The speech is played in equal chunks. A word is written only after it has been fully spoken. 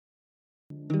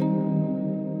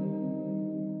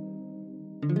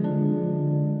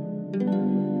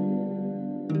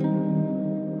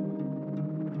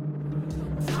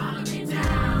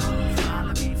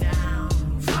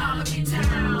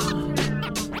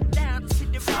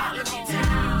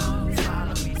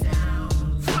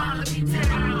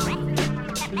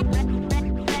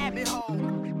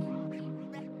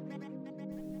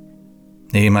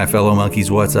Hey, my fellow monkeys,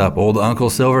 what's up? Old Uncle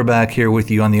Silverback here with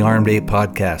you on the Armed Ape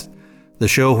Podcast, the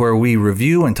show where we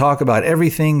review and talk about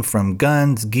everything from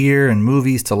guns, gear, and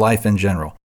movies to life in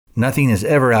general. Nothing is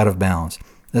ever out of bounds.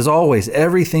 As always,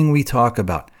 everything we talk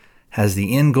about has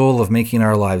the end goal of making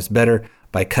our lives better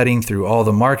by cutting through all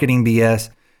the marketing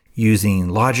BS, using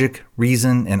logic,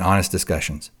 reason, and honest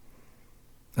discussions.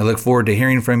 I look forward to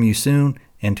hearing from you soon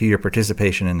and to your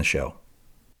participation in the show.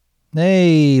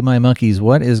 Hey, my monkeys,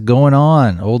 what is going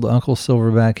on? Old Uncle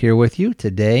Silverback here with you.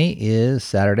 Today is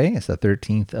Saturday. It's the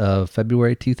 13th of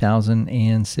February,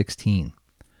 2016.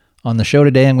 On the show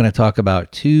today, I'm going to talk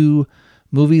about two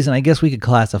movies, and I guess we could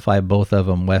classify both of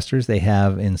them westerns. They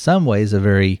have, in some ways, a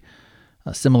very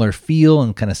similar feel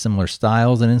and kind of similar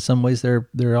styles, and in some ways,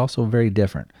 they're also very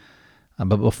different.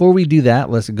 But before we do that,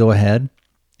 let's go ahead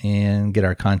and get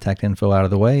our contact info out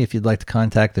of the way. If you'd like to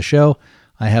contact the show,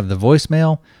 I have the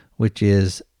voicemail, which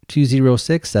is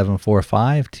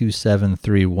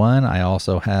 206-745-2731. I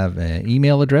also have an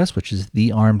email address, which is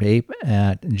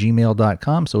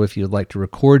thearmedape@gmail.com. So if you'd like to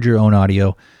record your own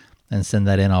audio and send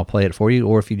that in, I'll play it for you.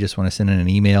 Or if you just want to send in an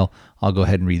email, I'll go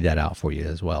ahead and read that out for you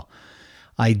as well.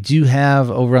 I do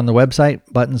have over on the website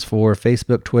buttons for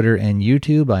Facebook, Twitter, and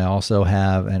YouTube. I also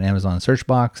have an Amazon search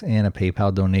box and a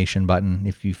PayPal donation button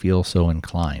if you feel so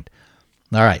inclined.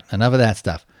 All right, enough of that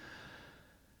stuff.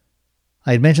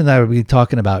 I had mentioned that I would be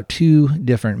talking about two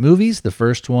different movies. The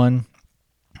first one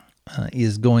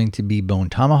is going to be Bone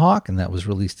Tomahawk, and that was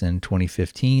released in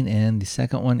 2015. And the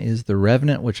second one is The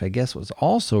Revenant, which I guess was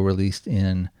also released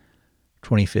in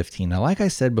 2015. Now, like I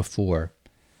said before,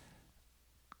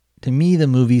 to me, the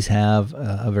movies have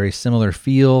a very similar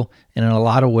feel, and in a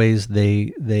lot of ways,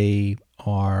 they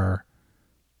are...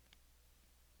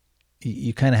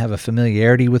 You kind of have a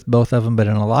familiarity with both of them, but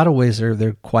in a lot of ways,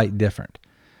 they're quite different.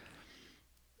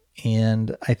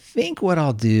 And I think what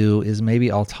I'll do is maybe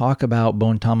I'll talk about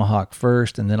Bone Tomahawk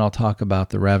first, and then I'll talk about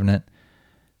The Revenant.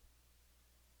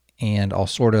 And I'll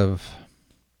sort of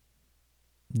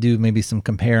do maybe some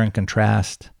compare and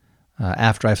contrast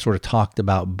after I've sort of talked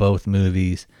about both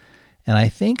movies. And I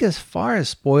think as far as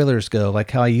spoilers go, like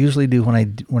how I usually do when I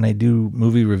do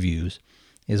movie reviews,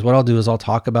 is what I'll do is I'll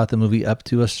talk about the movie up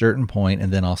to a certain point,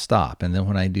 and then I'll stop. And then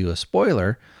when I do a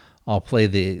spoiler, I'll play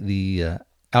the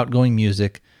outgoing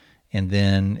music, and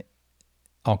then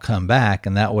I'll come back,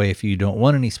 and that way if you don't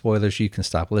want any spoilers, you can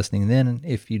stop listening then.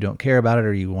 If you don't care about it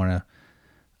or you want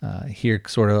to hear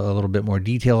sort of a little bit more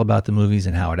detail about the movies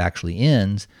and how it actually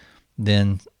ends,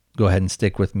 then go ahead and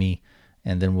stick with me,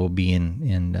 and then we'll be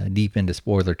in deep into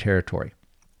spoiler territory.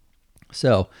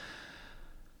 So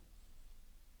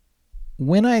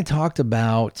when I talked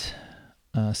about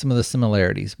some of the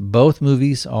similarities, both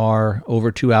movies are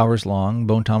over 2 hours long.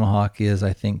 Bone Tomahawk is,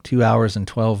 I think, 2 hours and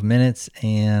 12 minutes,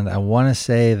 and I want to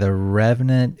say The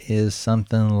Revenant is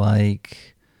something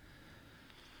like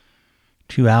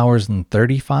 2 hours and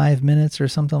 35 minutes or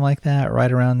something like that,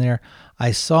 right around there.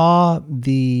 I saw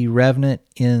The Revenant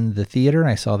in the theater,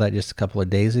 and I saw that just a couple of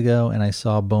days ago, and I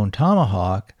saw Bone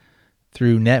Tomahawk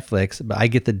through Netflix, but I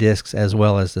get the discs as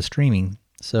well as the streaming.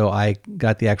 So I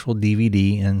got the actual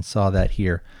DVD and saw that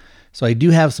here. So I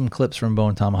do have some clips from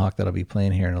Bone Tomahawk that I'll be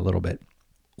playing here in a little bit.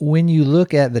 When you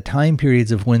look at the time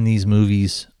periods of when these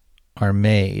movies are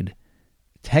made,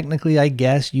 technically I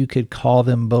guess you could call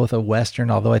them both a Western,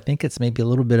 although I think it's maybe a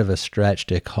little bit of a stretch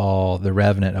to call The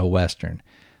Revenant a Western.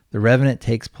 The Revenant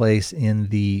takes place in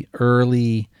the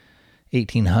early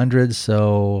 1800s,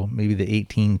 so maybe the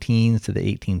 18 teens to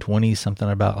the 1820s, something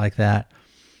about like that.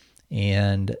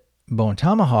 And Bone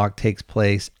Tomahawk takes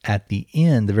place at the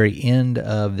very end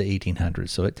of the 1800s.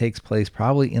 So it takes place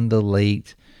probably in the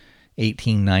late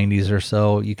 1890s or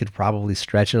so. You could probably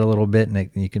stretch it a little bit, and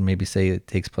you can maybe say it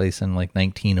takes place in like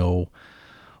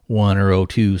 1901 or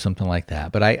 02, something like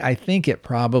that. But I think it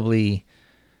probably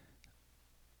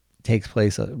takes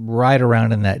place right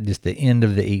around in that, just the end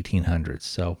of the 1800s.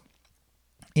 So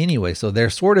anyway, so they're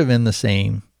sort of in the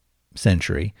same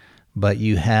century, but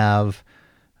you have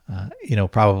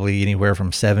probably anywhere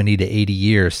from 70 to 80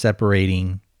 years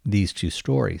separating these two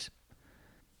stories.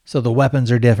 So the weapons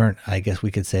are different. I guess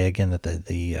we could say again that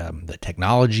the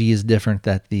technology is different,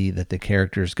 that the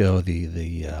characters go,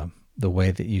 the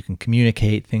way that you can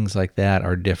communicate, things like that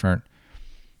are different.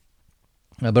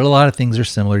 But a lot of things are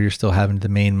similar. You're still having the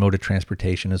main mode of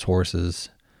transportation is horses,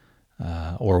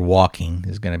 or walking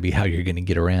is going to be how you're going to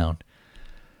get around.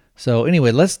 So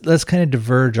anyway, let's kind of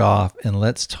diverge off and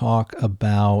let's talk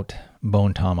about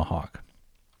Bone Tomahawk.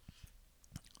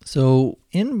 So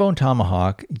in Bone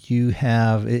Tomahawk,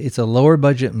 it's a lower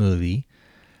budget movie,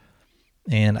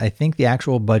 and I think the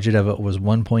actual budget of it was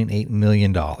 $1.8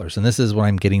 million. And this is what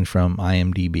I'm getting from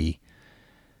IMDb.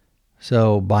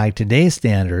 So by today's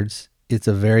standards, it's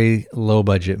a very low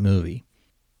budget movie.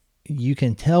 You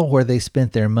can tell where they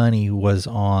spent their money was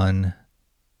on,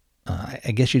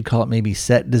 I guess you'd call it maybe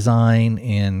set design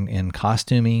and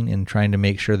costuming, and trying to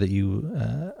make sure that you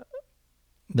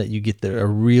get a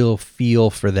real feel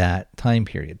for that time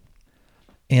period.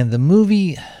 And the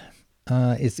movie,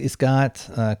 it's got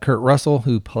Kurt Russell,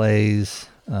 who plays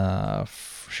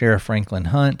Sheriff Franklin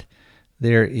Hunt.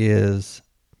 There is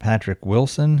Patrick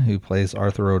Wilson, who plays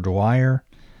Arthur O'Dwyer.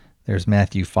 There's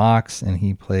Matthew Fox, and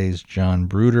he plays John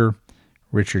Bruder.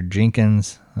 Richard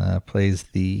Jenkins plays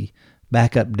the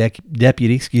backup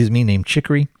deputy, named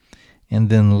Chicory. And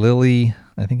then Lily,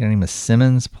 I think her name is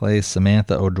Simmons, plays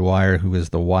Samantha O'Dwyer, who is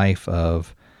the wife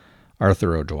of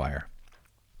Arthur O'Dwyer.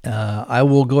 I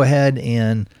will go ahead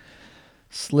and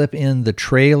slip in the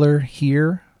trailer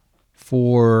here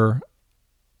for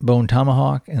Bone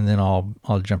Tomahawk, and then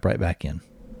I'll jump right back in.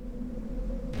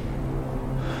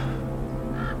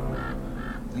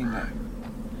 Lean back.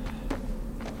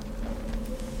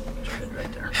 Tread right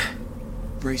there.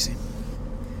 Bracing.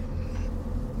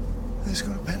 This is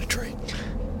going to penetrate.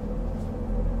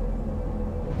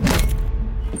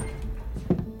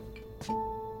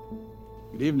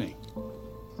 Good evening.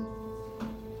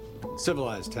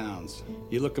 Civilized towns,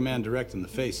 you look a man direct in the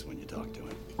face when you talk to him.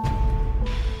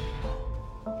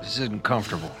 This isn't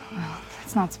comfortable. Well,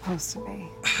 it's not supposed to be.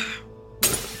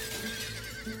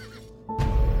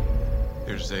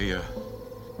 Here's a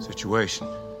situation.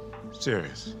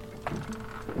 Serious.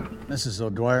 Mrs.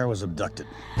 O'Dwyer was abducted.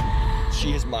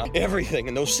 She is my everything,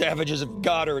 and those savages have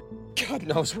got her. God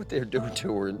knows what they're doing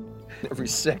to her, and every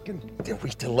second that we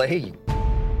delay.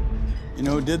 You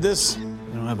know who did this? You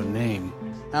don't have a name.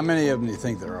 How many of them do you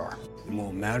think there are? It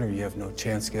won't matter. You have no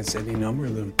chance against any number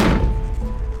of them.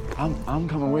 I'm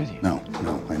coming with you. No,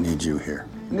 I need you here.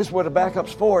 And this is what the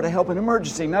backup's for, to help an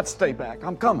emergency, not stay back.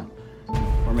 I'm coming.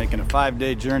 We're making a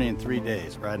 5-day journey in 3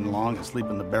 days, riding along and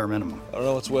sleeping the bare minimum. I don't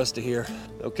know what's west of here.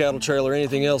 No cattle trail or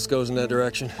anything else goes in that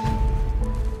direction.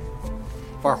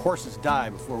 If our horses die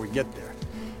before we get there,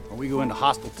 or we go into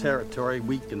hostile territory,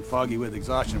 weak and foggy with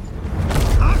exhaustion,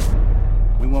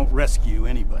 we won't rescue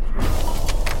anybody.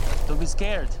 Don't be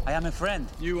scared. I am a friend.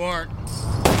 You aren't.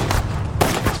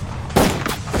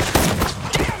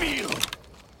 Damn you!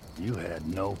 You had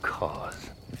no cause.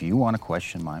 If you want to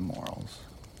question my morals,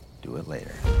 do it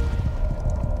later.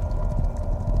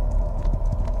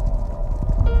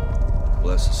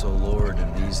 Bless us, O Lord,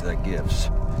 and these thy gifts,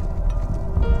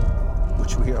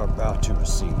 Which we are about to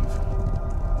receive.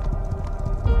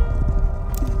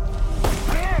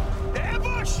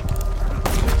 Ambush!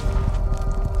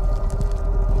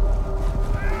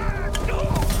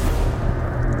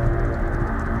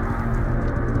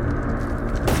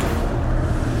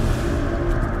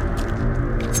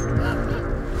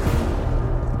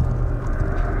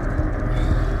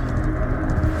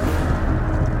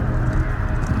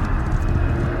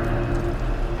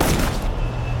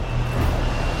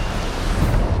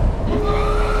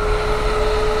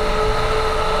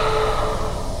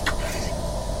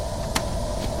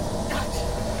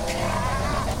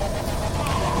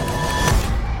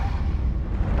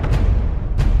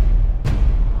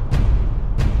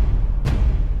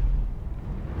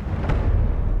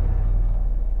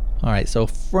 All right, so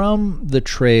from the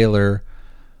trailer,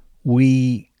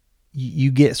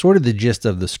 you get sort of the gist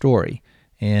of the story.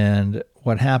 And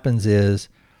what happens is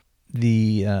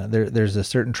there's a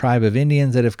certain tribe of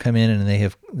Indians that have come in, and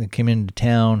they came into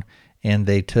town, and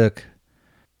they took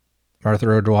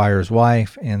Arthur O'Dwyer's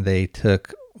wife, and they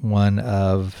took one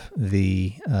of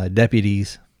the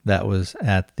deputies that was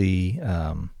at the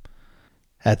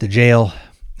jail,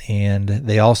 and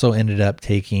they also ended up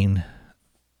taking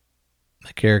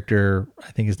a character,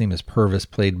 I think his name is Purvis,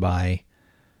 played by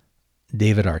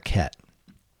David Arquette.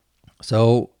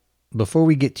 So before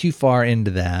we get too far into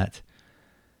that,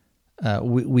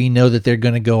 we know that they're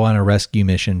going to go on a rescue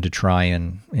mission to try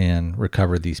and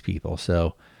recover these people.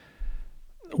 So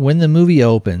when the movie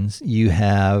opens, you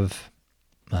have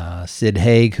Sid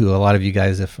Haig, who a lot of you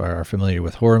guys, if are familiar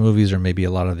with horror movies or maybe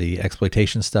a lot of the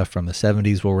exploitation stuff from the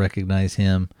 70s, will recognize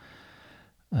him.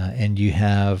 And you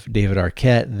have David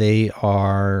Arquette. They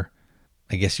are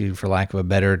I guess for lack of a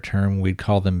better term, we'd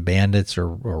call them bandits or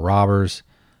robbers.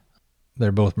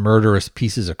 They're both murderous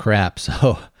pieces of crap.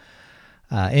 So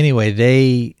anyway,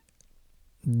 the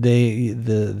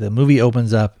movie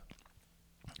opens up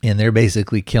and they're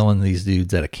basically killing these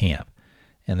dudes at a camp,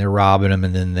 and they're robbing them.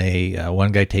 And then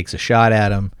one guy takes a shot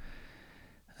at him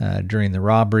during the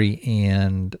robbery,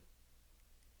 and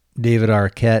David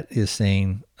Arquette is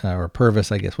saying, or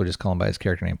Purvis, I guess we'll just call him by his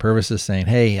character name. Purvis is saying,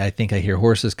 hey, I think I hear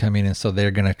horses coming. And so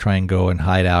they're going to try and go and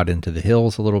hide out into the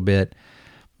hills a little bit.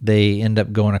 They end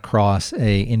up going across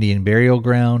a Indian burial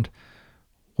ground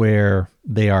where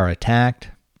they are attacked.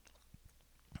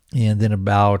 And then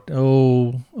about,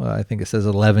 I think it says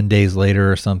 11 days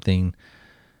later or something,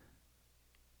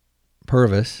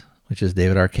 Purvis, which is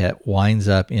David Arquette, winds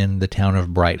up in the town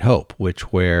of Bright Hope,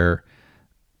 where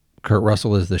Kurt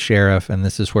Russell is the sheriff, and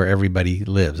this is where everybody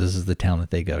lives. This is the town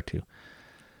that they go to.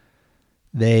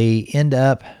 They end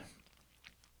up,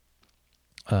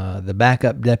 the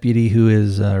backup deputy, who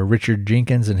is Richard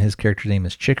Jenkins, and his character name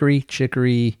is Chicory.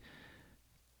 Chicory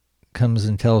comes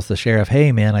and tells the sheriff,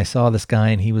 hey man, I saw this guy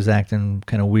and he was acting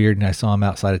kind of weird, and I saw him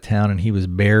outside of town and he was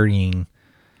burying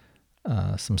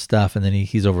some stuff, and then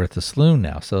he's over at the saloon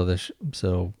now. So the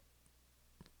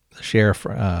sheriff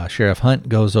Hunt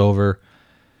goes over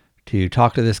to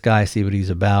talk to this guy, see what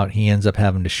he's about. He ends up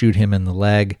having to shoot him in the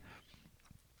leg,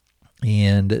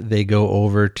 and they go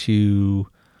over to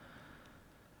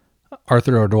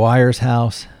Arthur O'Dwyer's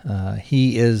house.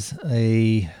 He is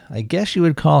I guess you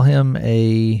would call him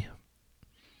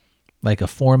like a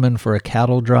foreman for a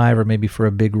cattle drive, or maybe for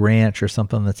a big ranch or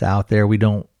something that's out there.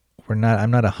 I'm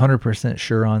not 100%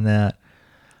 sure on that.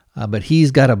 But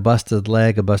he's got a busted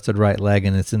right leg,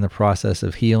 and it's in the process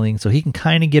of healing. So he can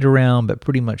kind of get around, but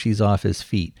pretty much he's off his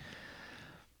feet.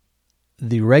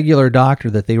 The regular doctor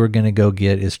that they were going to go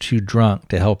get is too drunk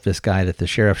to help this guy that the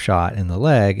sheriff shot in the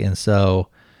leg. And so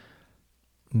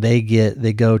they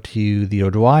go to the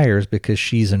O'Dwyers because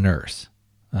she's a nurse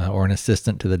or an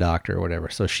assistant to the doctor or whatever.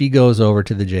 So she goes over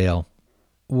to the jail.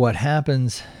 What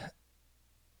happens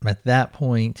at that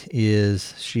point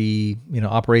is she,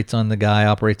 operates on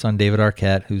David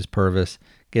Arquette, who's Purvis,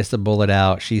 gets the bullet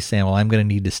out. She's saying, well, I'm going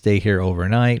to need to stay here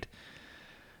overnight.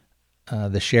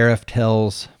 The sheriff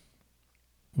tells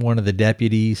one of the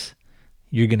deputies,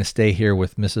 you're going to stay here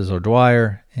with Mrs.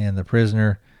 O'Dwyer and the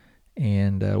prisoner,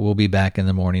 and we'll be back in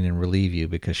the morning and relieve you,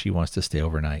 because she wants to stay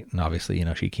overnight. And obviously,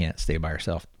 she can't stay by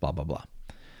herself, blah, blah, blah.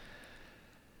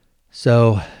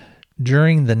 So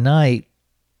during the night,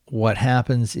 what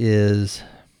happens is,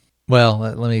 well,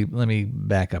 let me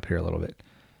back up here a little bit.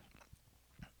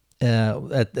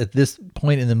 At this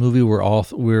point in the movie, we're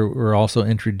also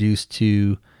introduced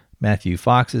to Matthew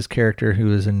Fox's character,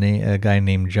 who is a guy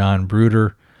named John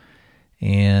Bruder,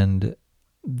 and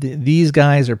these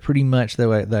guys are pretty much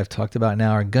that I've talked about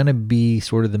now are going to be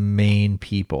sort of the main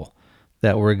people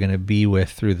that we're going to be with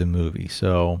through the movie.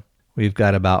 So we've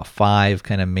got about 5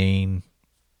 kind of main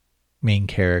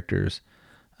characters.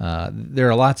 There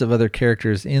are lots of other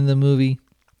characters in the movie,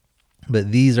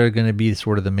 but these are going to be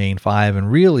sort of the main 5.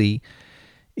 And really,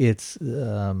 it's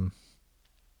going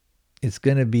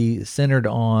to be centered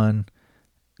on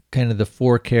kind of the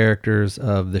 4 characters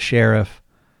of the sheriff,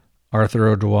 Arthur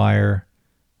O'Dwyer,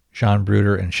 John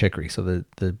Bruder, and Chicory, so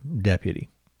the deputy.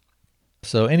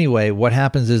 So anyway, what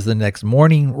happens is the next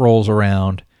morning rolls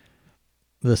around.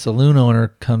 The saloon owner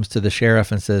comes to the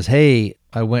sheriff and says, hey,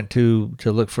 I went to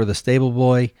look for the stable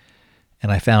boy,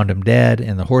 and I found him dead,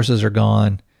 and the horses are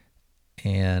gone.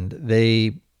 And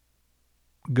they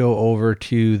go over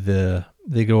to the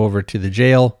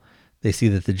jail. They see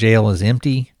that the jail is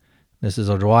empty. Mrs.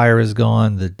 O'Dwyer is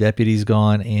gone, the deputy's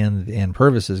gone, and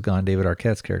Purvis is gone. David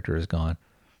Arquette's character is gone.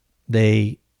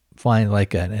 They find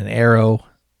like an arrow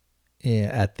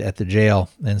at the jail,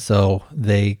 and so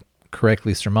they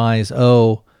correctly surmise,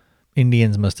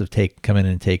 Indians must have come in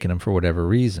and taken them for whatever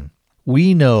reason.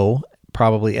 We know,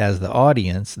 probably as the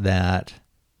audience, that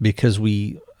because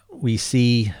we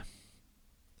see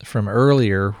from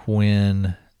earlier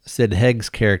when Sid Haig's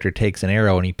character takes an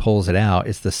arrow and he pulls it out,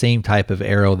 it's the same type of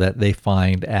arrow that they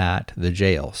find at the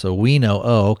jail. So we know,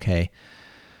 okay,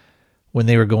 when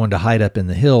they were going to hide up in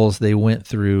the hills, they went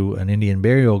through an Indian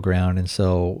burial ground, and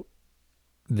so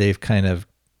they've kind of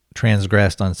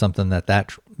transgressed on something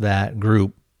that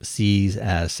group sees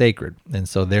as sacred. And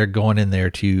so they're going in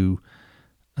there to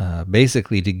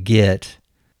basically to get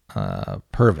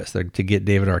Purvis, to get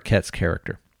David Arquette's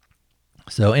character.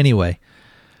 So anyway,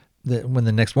 when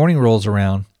the next morning rolls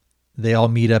around, they all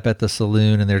meet up at the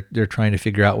saloon, and they're trying to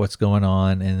figure out what's going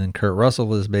on. And then Kurt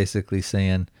Russell is basically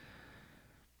saying,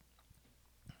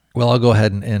 well, I'll go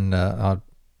ahead and I'll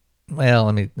well,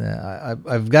 let me.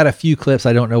 I've got a few clips.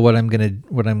 I don't know what I'm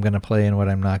gonna play and what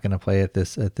I'm not gonna play at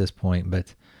this point.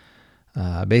 But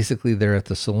basically, they're at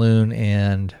the saloon,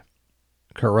 and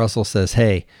Kurt Russell says,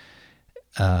 "Hey,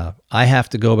 I have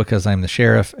to go because I'm the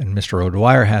sheriff, and Mr.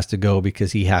 O'Dwyer has to go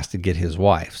because he has to get his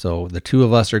wife. So the two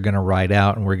of us are going to ride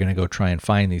out, and we're going to go try and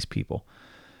find these people."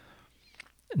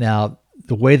 Now,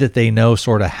 the way that they know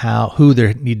sort of who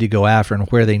they need to go after and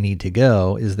where they need to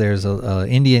go is there's a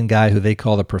Indian guy who they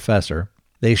call the professor.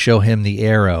 They show him the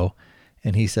arrow,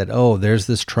 and he said, "Oh, there's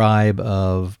this tribe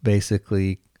of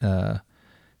basically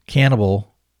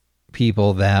cannibal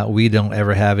people that we don't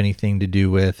ever have anything to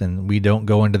do with, and we don't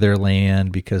go into their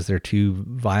land because they're too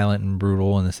violent and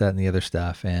brutal and this, that, and the other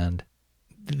stuff." And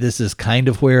this is kind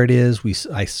of where it is. We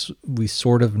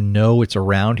sort of know it's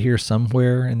around here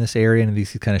somewhere in this area, and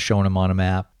he's kind of showing him on a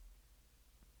map.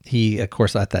 He, of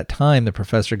course, at that time, the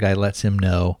professor guy lets him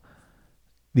know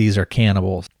these are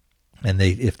cannibals, and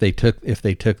if they took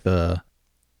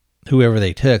whoever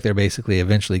they took, they're basically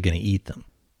eventually going to eat them.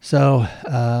 So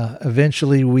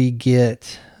eventually we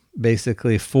get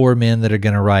basically 4 men that are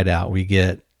going to ride out. We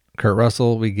get Kurt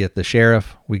Russell, we get the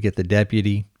sheriff, we get the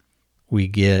deputy, we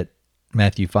get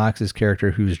Matthew Fox's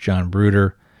character, who's John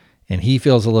Bruder, and he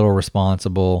feels a little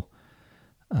responsible.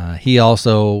 He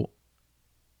also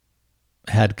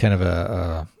had kind of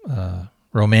a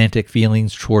romantic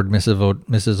feelings toward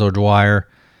Mrs. O'Dwyer.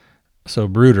 So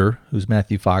Bruder, who's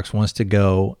Matthew Fox, wants to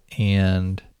go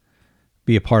and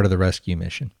be a part of the rescue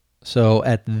mission. So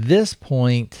at this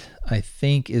point, I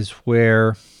think is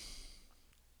where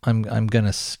I'm going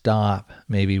to stop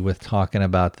maybe with talking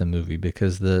about the movie,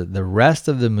 because the rest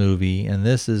of the movie, and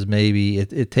this is maybe,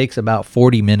 it takes about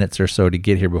 40 minutes or so to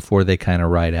get here before they kind of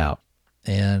ride out.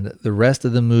 And the rest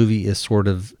of the movie is sort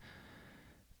of,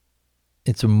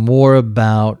 it's more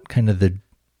about kind of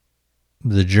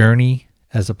the journey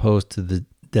as opposed to the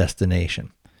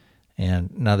destination.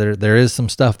 And now there is some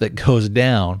stuff that goes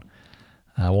down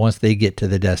once they get to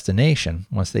the destination,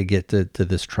 once they get to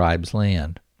this tribe's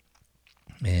land.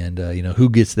 And, who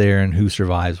gets there and who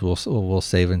survives, we'll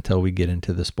save until we get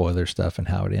into the spoiler stuff and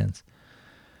how it ends.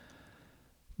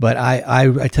 But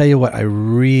I tell you what, I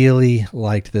really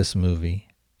liked this movie.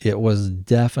 It was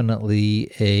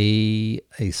definitely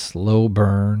a slow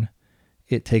burn.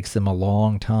 It takes them a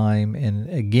long time. And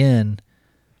again,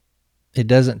 it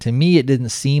didn't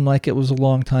seem like it was a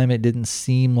long time. It didn't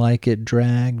seem like it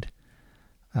dragged.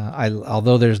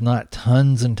 Although there's not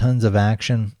tons and tons of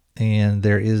action, and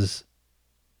there is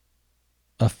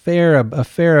a fair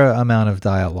amount of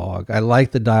dialogue. I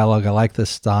like the dialogue. I like the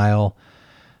style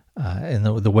and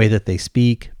the way that they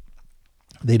speak.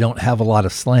 They don't have a lot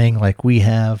of slang like we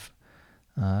have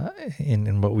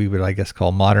in what we would, I guess,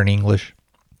 call modern English.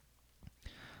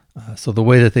 So the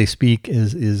way that they speak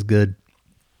is good.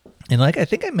 And like I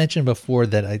think I mentioned before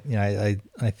that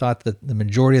I thought that the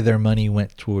majority of their money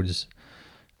went towards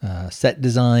set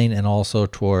design and also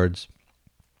towards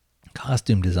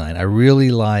costume design. I really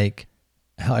like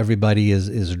how everybody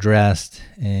is dressed,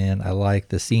 and I like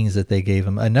the scenes that they gave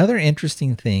them. Another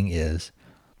interesting thing is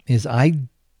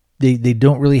they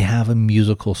don't really have a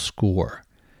musical score,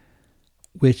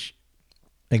 which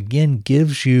again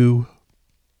gives you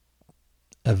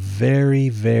a very,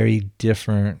 very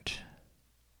different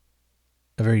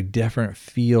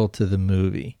feel to the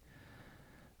movie.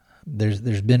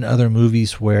 There's been other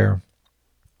movies where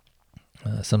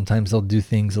sometimes they'll do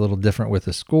things a little different with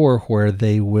the score, where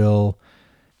the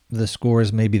score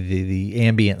is maybe the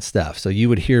ambient stuff. So you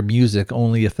would hear music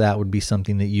only if that would be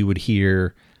something that you would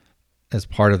hear as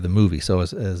part of the movie. So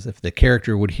as if the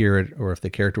character would hear it, or if the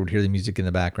character would hear the music in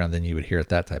the background, then you would hear it,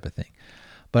 that type of thing.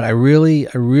 But I really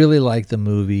like the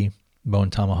movie Bone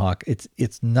Tomahawk.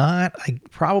 It's not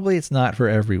for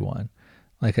everyone.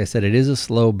 Like I said, it is a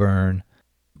slow burn,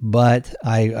 but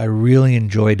I really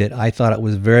enjoyed it. I thought it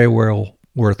was very well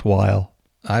worthwhile.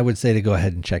 I would say to go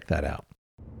ahead and check that out.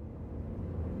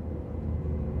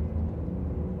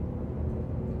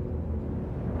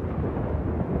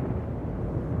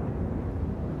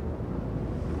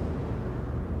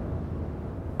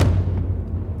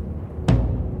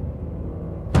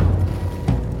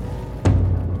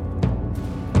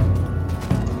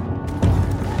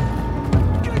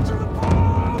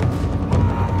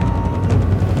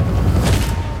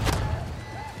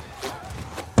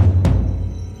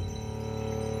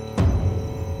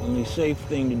 Safe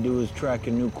thing to do is track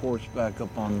a new course back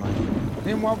up online.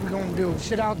 Then what we gonna do?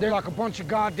 Sit out there like a bunch of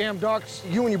goddamn ducks?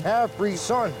 You and your half-breed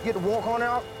son get to walk on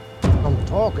out? I'm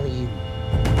talking to you.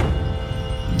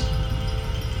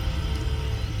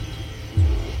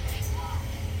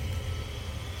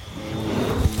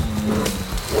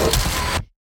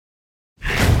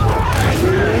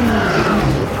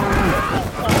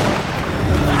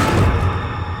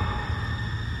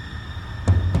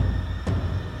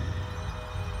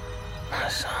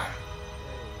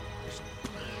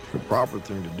 proper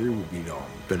thing to do would be to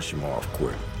finish him off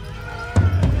quick.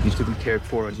 He's to be cared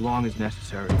for as long as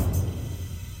necessary.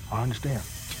 I understand.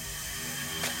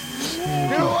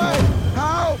 Get away!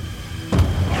 Help!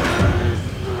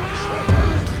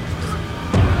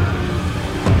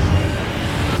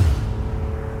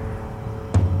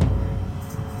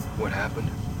 What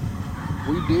happened?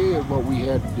 We did what we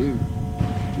had to do.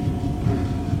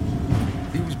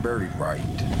 He was buried right.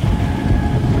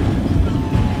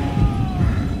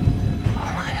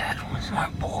 All I had was my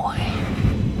boy.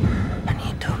 And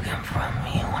he took him from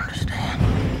me, you understand?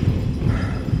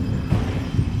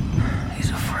 He's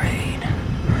afraid.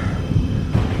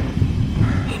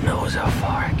 He knows how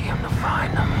far I came to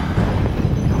find him.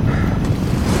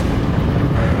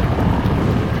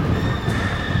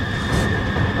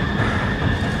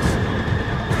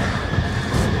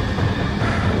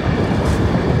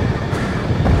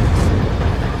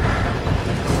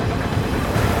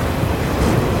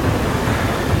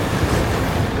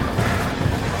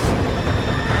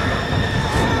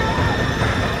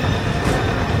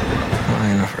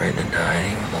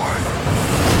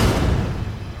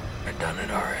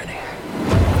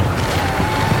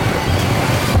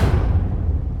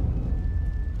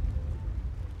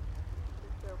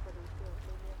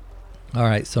 All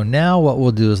right, so now what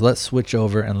we'll do is let's switch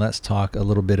over and let's talk a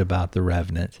little bit about the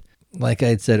Revenant. Like I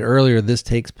had said earlier, this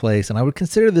takes place, and I would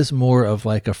consider this more of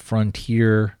like a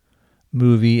frontier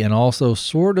movie and also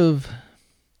sort of,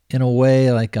 in a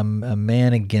way, like a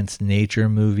man against nature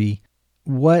movie.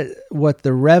 What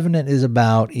the Revenant is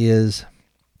about is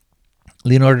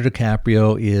Leonardo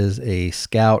DiCaprio is a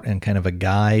scout and kind of a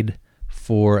guide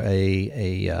for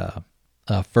a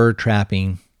fur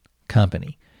trapping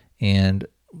company, and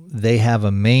they have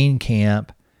a main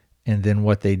camp, and then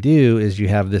what they do is you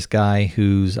have this guy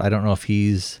who's, I don't know if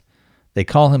they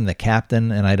call him the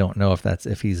captain, and I don't know if it's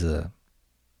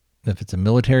a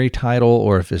military title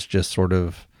or if it's just sort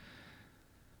of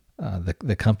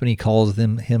the company calls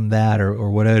him that or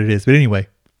whatever it is. But anyway,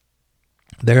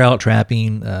 they're out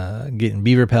trapping, getting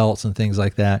beaver pelts and things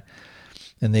like that,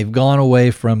 and they've gone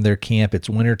away from their camp. It's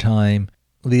wintertime.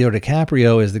 Leo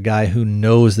DiCaprio is the guy who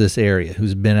knows this area,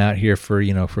 who's been out here for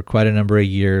quite a number of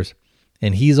years.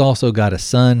 And he's also got a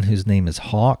son whose name is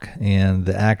Hawk. And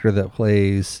the actor that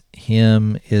plays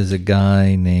him is a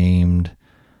guy named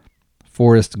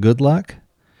Forrest Goodluck.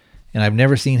 And I've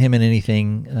never seen him in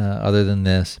anything other than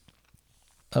this,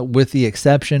 with the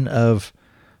exception of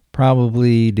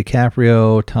probably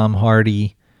DiCaprio, Tom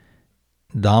Hardy,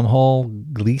 Domhnall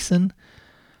Gleeson.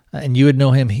 And you would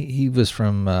know him. He was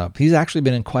from, he's actually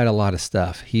been in quite a lot of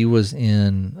stuff. He was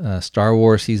in Star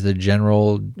Wars. He's the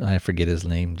general, I forget his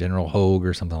name, General Hogue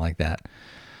or something like that.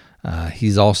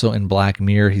 He's also in Black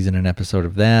Mirror. He's in an episode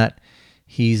of that.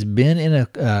 He's been in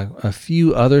a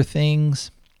few other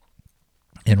things.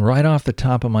 And right off the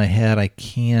top of my head, I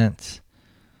can't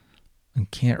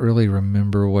really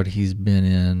remember what he's been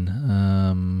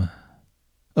in.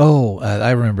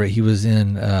 I remember it. He was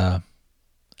in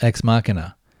Ex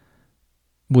Machina,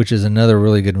 which is another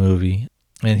really good movie.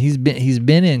 And he's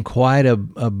been in quite a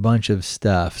bunch of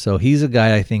stuff. So he's a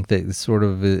guy I think that sort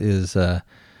of is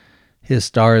his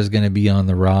star is going to be on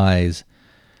the rise.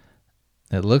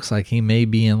 It looks like he may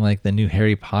be in like the new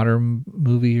Harry Potter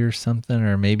movie or something,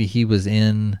 or maybe he was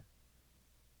in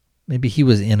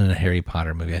a Harry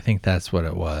Potter movie. I think that's what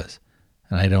it was.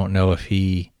 And I don't know if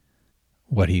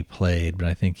what he played, but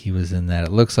I think he was in that.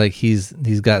 It looks like he's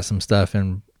got some stuff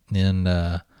in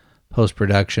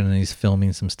post-production, and he's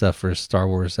filming some stuff for Star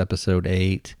Wars Episode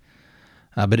 8.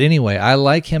 But anyway, I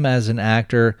like him as an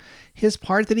actor. His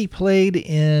part that he played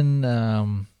in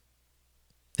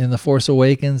The Force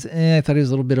Awakens, I thought he was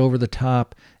a little bit over the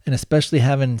top, and especially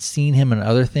having seen him in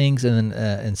other things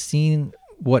and seeing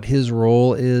what his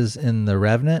role is in The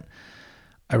Revenant,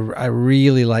 I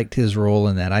really liked his role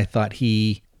in that. I thought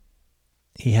he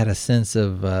had a sense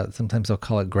of, sometimes they'll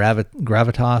call it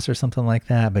gravitas or something like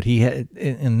that. But he had,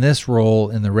 in this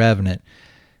role in The Revenant,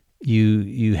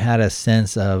 you had a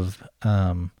sense of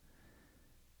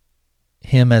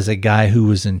him as a guy who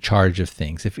was in charge of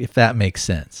things, if that makes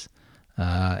sense.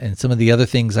 And some of the other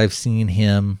things I've seen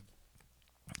him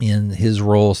in his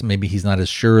roles, maybe he's not as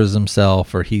sure as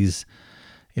himself, or he's,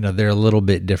 they're a little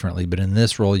bit differently. But in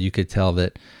this role, you could tell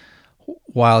that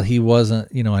while he wasn't,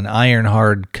 an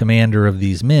iron-hard commander of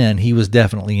these men, he was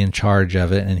definitely in charge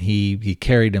of it, and he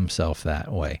carried himself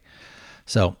that way.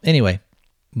 So anyway,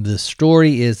 the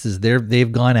story is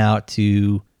they've gone out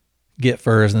to get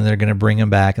furs, and they're going to bring them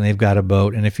back, and they've got a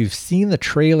boat. And if you've seen the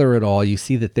trailer at all, you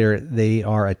see that they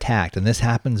are attacked, and this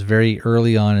happens very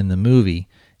early on in the movie,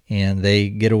 and they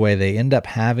get away. They end up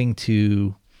having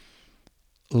to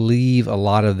leave a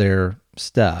lot of their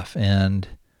stuff, and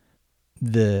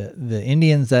the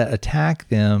Indians that attack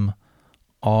them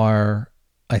are,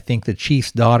 I think the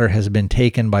chief's daughter has been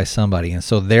taken by somebody, and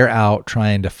so they're out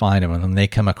trying to find them. And when they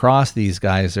come across these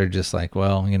guys, they're just like,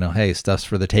 well, hey, stuff's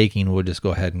for the taking. We'll just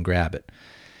go ahead and grab it.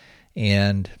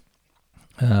 And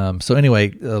so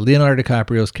anyway, Leonardo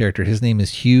DiCaprio's character, his name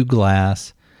is Hugh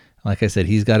Glass. Like I said,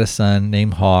 he's got a son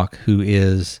named Hawk who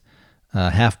is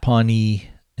half Pawnee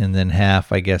and then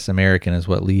half, I guess, American is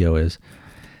what Leo is.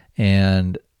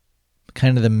 And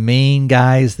kind of the main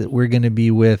guys that we're going to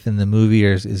be with in the movie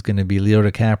is going to be Leo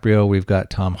DiCaprio. We've got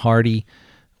Tom Hardy,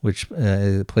 which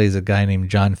plays a guy named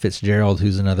John Fitzgerald,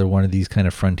 who's another one of these kind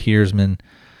of frontiersmen.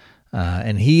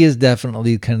 And he is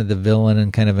definitely kind of the villain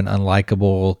and kind of an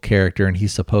unlikable character, and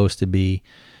he's supposed to be.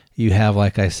 You have,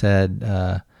 like I said,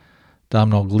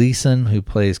 Domhnall Gleeson, who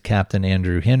plays Captain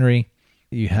Andrew Henry.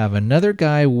 You have another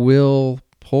guy, Will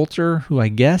Poulter, who I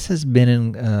guess has been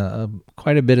in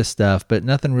quite a bit of stuff, but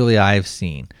nothing really I've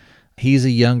seen. He's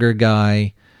a younger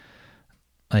guy.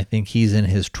 I think he's in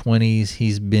his 20s.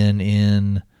 He's been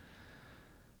in,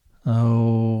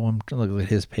 I'm looking at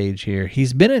his page here.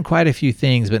 He's been in quite a few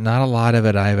things, but not a lot of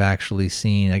it I've actually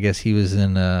seen. I guess he was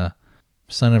in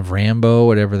Son of Rambo,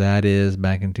 whatever that is,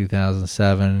 back in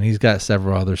 2007. And he's got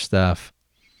several other stuff.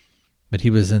 But he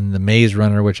was in The Maze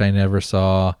Runner, which I never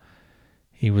saw.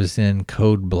 He was in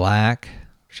Code Black,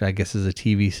 which I guess is a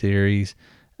TV series.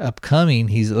 Upcoming,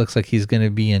 it looks like he's going to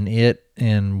be in It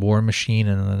and War Machine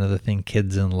and another thing,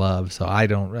 Kids in Love. So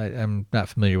I'm not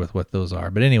familiar with what those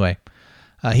are. But anyway,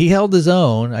 he held his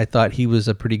own. I thought he was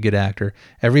a pretty good actor.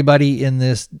 Everybody in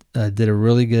this did a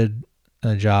really good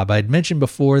job. I'd mentioned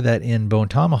before that in Bone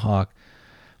Tomahawk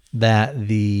that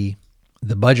the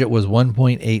budget was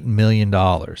 $1.8 million.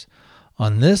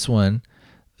 On this one,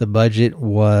 the budget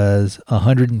was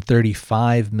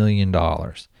 $135 million.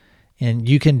 And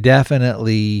you can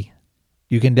definitely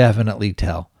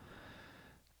tell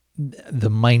the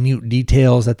minute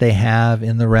details that they have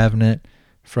in the Revenant,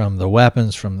 from the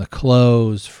weapons, from the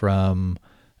clothes, from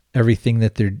everything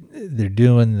that they're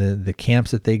doing, the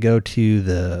camps that they go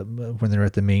to, when they're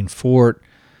at the main fort.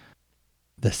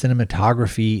 The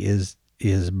cinematography is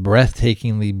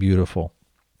breathtakingly beautiful.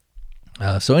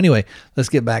 So anyway, let's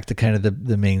get back to kind of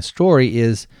the main story.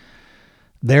 Is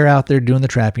they're out there doing the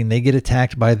trapping. They get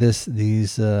attacked by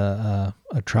a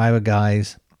tribe of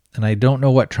guys, and I don't know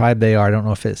what tribe they are. I don't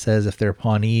know if it says if they're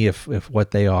Pawnee, if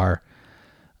what they are.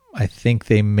 I think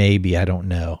they may be. I don't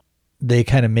know. They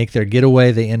kind of make their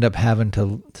getaway. They end up having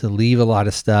to leave a lot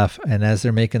of stuff, and as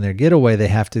they're making their getaway, they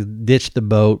have to ditch the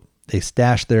boat. They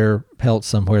stash their pelts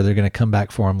somewhere. They're going to come back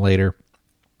for them later.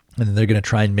 And then they're going to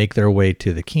try and make their way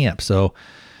to the camp. So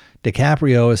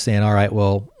DiCaprio is saying, all right,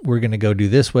 well, we're going to go do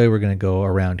this way. We're going to go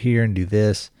around here and do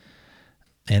this.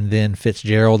 And then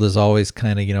Fitzgerald is always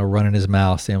kind of, running his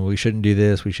mouth saying, well, we shouldn't do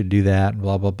this. We should do that, and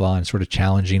blah, blah, blah, and sort of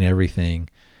challenging everything.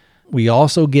 We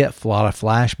also get a lot of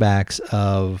flashbacks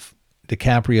of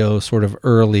DiCaprio's sort of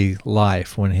early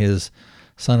life when his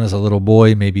son is a little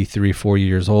boy, maybe 3 or 4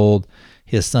 years old.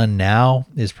 His son now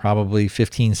is probably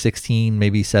 15, 16,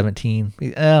 maybe 17.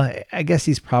 I guess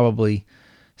he's probably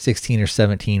 16 or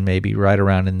 17, maybe right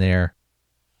around in there.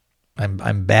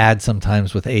 I'm bad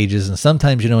sometimes with ages, and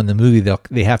sometimes, in the movie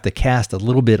they have to cast a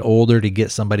little bit older to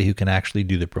get somebody who can actually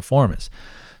do the performance.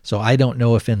 So I don't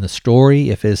know if in the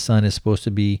story, if his son is supposed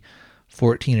to be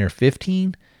 14 or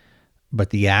 15,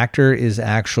 but the actor is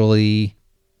actually,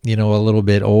 a little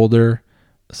bit older.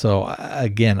 So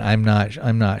again, I'm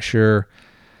not sure.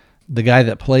 The guy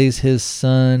that plays his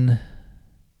son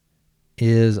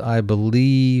is, I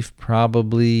believe,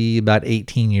 probably about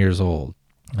 18 years old.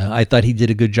 I thought he did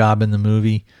a good job in the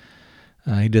movie.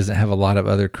 He doesn't have a lot of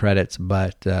other credits,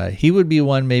 but he would be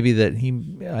one maybe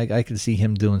that I could see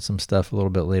him doing some stuff a little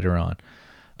bit later on.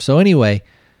 So anyway,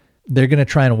 they're going to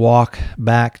try and walk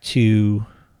back to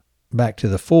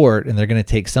the fort, and they're going to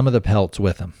take some of the pelts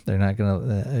with them. They're not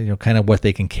going to, kind of what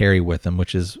they can carry with them,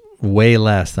 which is way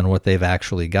less than what they've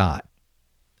actually got.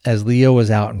 As Leo is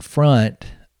out in front,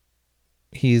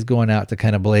 he's going out to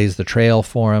kind of blaze the trail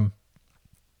for him,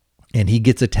 and he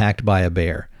gets attacked by a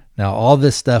bear. Now, all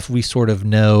this stuff we sort of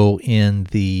know in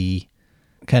the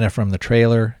kind of from the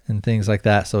trailer and things like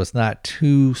that, so it's not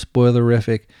too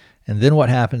spoilerific. And then what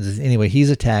happens is, anyway, he's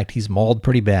attacked. He's mauled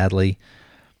pretty badly.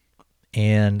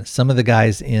 And some of the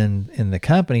guys in the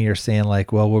company are saying,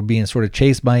 like, well, we're being sort of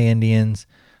chased by Indians.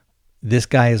 This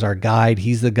guy is our guide.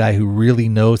 He's the guy who really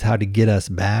knows how to get us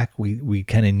back. We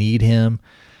kind of need him.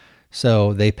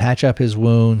 So they patch up his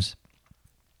wounds.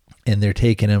 and they're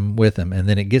taking him with them. And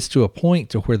then it gets to a point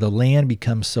to where the land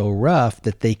becomes so rough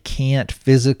that they can't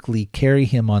physically carry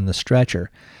him on the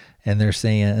stretcher. And they're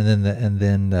saying, and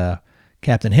then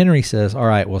Captain Henry says, all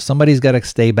right, well, somebody's got to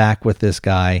stay back with this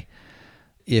guy.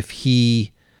 If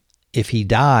he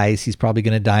dies, he's probably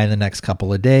going to die in the next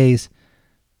couple of days.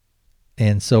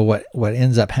 And so what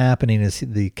ends up happening is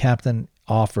the captain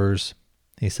offers,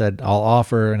 he said, I'll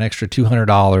offer an extra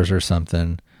 $200 or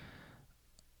something,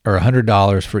 or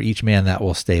 $100 for each man that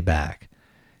will stay back.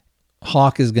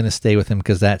 Hawk is going to stay with him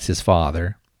because that's his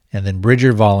father. And then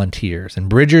Bridger volunteers. And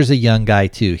Bridger's a young guy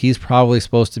too. He's probably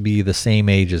supposed to be the same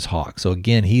age as Hawk. So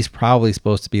again, he's probably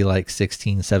supposed to be like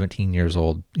 16, 17 years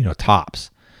old, tops.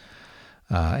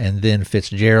 And then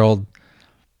Fitzgerald,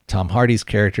 Tom Hardy's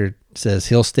character, says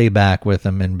he'll stay back with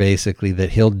him, and basically that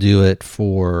he'll do it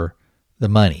for the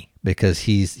money, because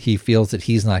he feels that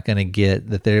he's not going to get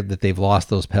that they've lost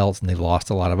those pelts and they've lost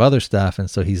a lot of other stuff. And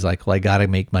so he's like, well, I got to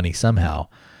make money somehow.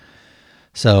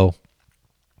 So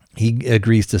he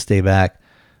agrees to stay back.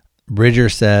 Bridger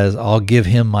says, I'll give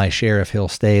him my share if he'll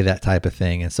stay, that type of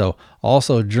thing. And so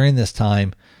also during this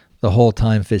time, the whole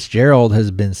time Fitzgerald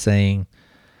has been saying,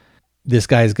 this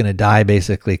guy's going to die,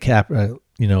 basically.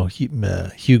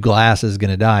 Hugh Glass is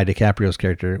going to die, DiCaprio's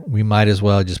character. We might as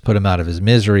well just put him out of his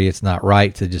misery. It's not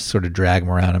right to just sort of drag him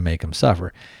around and make him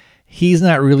suffer. He's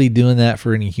not really doing that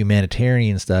for any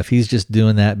humanitarian stuff. He's just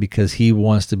doing that because he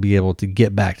wants to be able to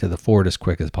get back to the fort as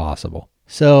quick as possible.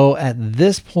 So at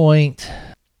this point,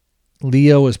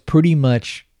 Leo is pretty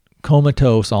much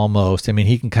comatose almost. I mean,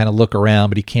 he can kind of look around,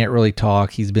 but he can't really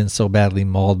talk. He's been so badly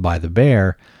mauled by the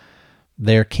bear.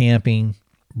 They're camping.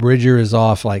 Bridger is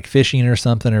off like fishing or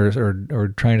something,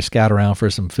 or trying to scout around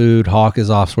for some food. Hawk is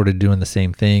off sort of doing the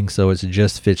same thing. So it's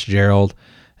just Fitzgerald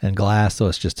and Glass. So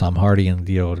it's just Tom Hardy and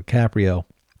Leo DiCaprio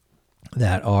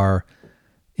that are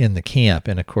in the camp.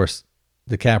 And of course,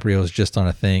 DiCaprio is just on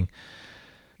a thing.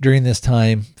 During this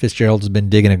time, Fitzgerald has been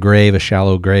digging a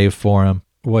shallow grave for him.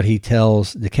 What he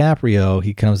tells DiCaprio,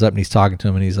 he comes up and he's talking to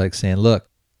him and he's like saying, look,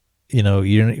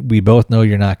 we both know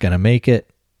you're not going to make it.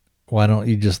 Why don't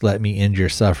you just let me end your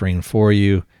suffering for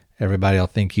you? Everybody will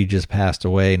think you just passed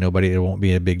away. It won't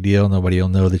be a big deal. Nobody will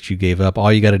know that you gave up.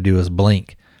 All you got to do is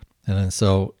blink. And then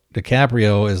so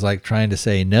DiCaprio is like trying to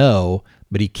say no,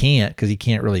 but he can't because he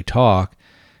can't really talk.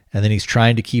 And then he's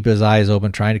trying to keep his eyes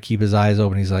open.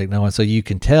 He's like, no. And so you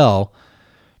can tell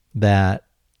that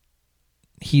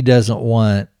he doesn't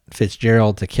want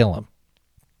Fitzgerald to kill him.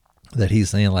 That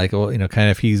he's saying like, well, kind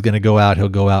of if he's going to go out, he'll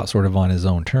go out sort of on his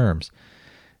own terms.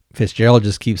 Fitzgerald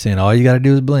just keeps saying, all you got to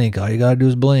do is blink. All you got to do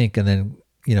is blink. And then,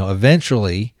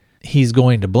 eventually he's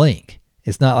going to blink.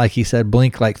 It's not like he said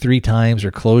blink like 3 times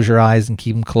or close your eyes and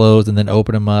keep them closed and then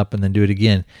open them up and then do it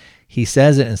again. He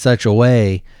says it in such a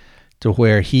way to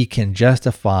where he can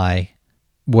justify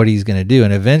what he's going to do.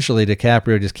 And eventually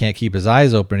DiCaprio just can't keep his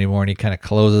eyes open anymore, and he kind of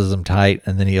closes them tight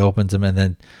and then he opens them. And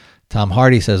then Tom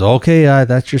Hardy says, okay,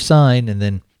 that's your sign. And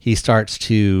then he starts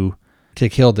to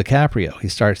kill DiCaprio.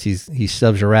 He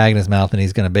shoves a rag in his mouth and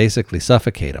he's going to basically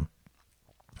suffocate him.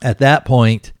 At that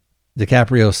point,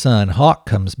 DiCaprio's son, Hawk,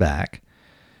 comes back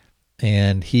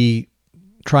and he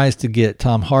tries to get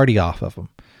Tom Hardy off of him.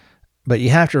 But you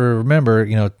have to remember,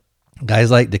 guys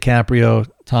like DiCaprio,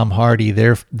 Tom Hardy,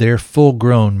 they're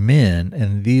full-grown men,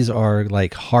 and these are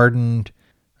like hardened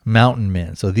mountain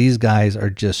men. So these guys are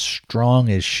just strong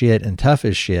as shit and tough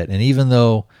as shit. And even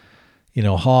though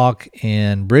Hawk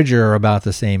and Bridger are about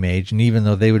the same age, and even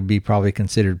though they would be probably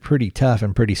considered pretty tough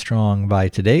and pretty strong by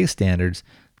today's standards,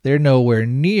 they're nowhere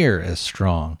near as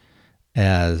strong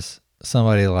as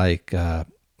somebody like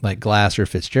Glass or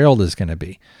Fitzgerald is going to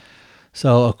be.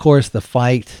 So, of course, the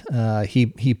fight,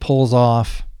 he pulls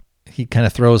off, he kind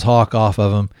of throws Hawk off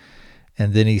of him,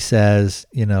 and then he says,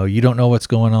 you don't know what's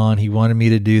going on. He wanted me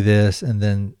to do this. And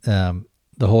then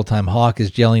the whole time Hawk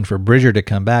is yelling for Bridger to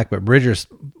come back, but Bridger's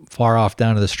far off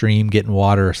down to the stream getting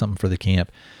water or something for the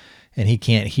camp, and he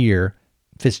can't hear.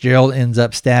 Fitzgerald ends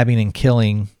up stabbing and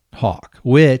killing Hawk,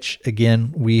 which,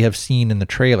 again, we have seen in the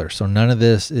trailer. So none of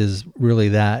this is really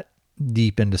that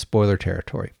deep into spoiler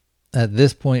territory. At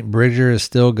this point, Bridger is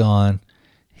still gone.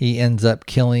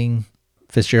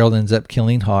 Fitzgerald ends up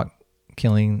killing Hawk,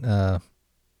 killing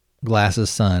Glass's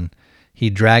son. He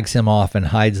drags him off and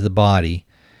hides the body.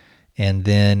 And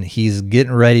then he's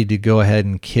getting ready to go ahead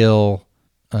and kill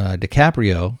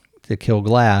DiCaprio, to kill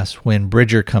Glass, when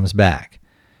Bridger comes back.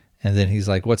 And then he's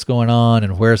like, what's going on?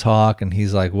 And where's Hawk? And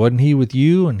he's like, wasn't he with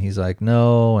you? And he's like,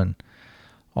 no, and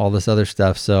all this other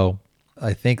stuff. So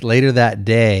I think later that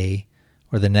day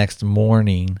or the next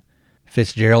morning,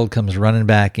 Fitzgerald comes running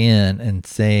back in and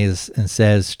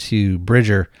says to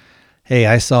Bridger, hey,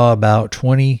 I saw about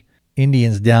 20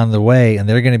 Indians down the way and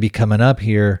they're going to be coming up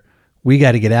here. We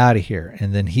got to get out of here.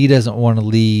 And then he doesn't want to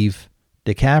leave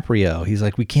DiCaprio. He's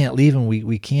like, we can't leave him.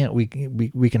 We can't,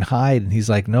 we can hide. And he's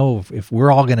like, no, if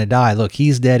we're all going to die, look,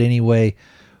 he's dead anyway.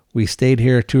 We stayed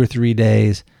here 2 or 3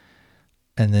 days.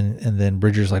 And then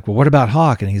Bridger's like, well, what about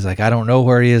Hawk? And he's like, I don't know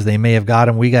where he is. They may have got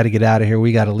him. We got to get out of here.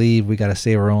 We got to leave. We got to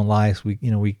save our own lives.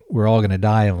 We're all going to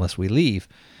die unless we leave.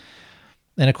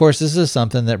 And of course, this is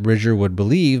something that Bridger would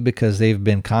believe because they've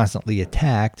been constantly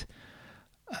attacked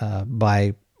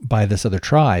by this other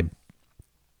tribe,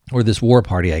 or this war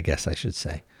party, I guess I should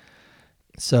say.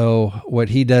 So what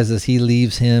he does is he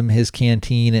leaves him his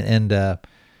canteen, and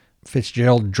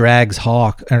Fitzgerald drags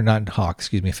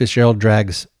Fitzgerald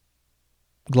drags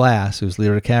Glass, who's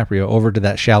Leo DiCaprio, over to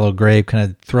that shallow grave, kind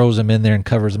of throws him in there and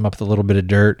covers him up with a little bit of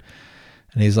dirt.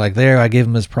 And he's like, there, I gave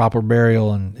him his proper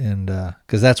burial. And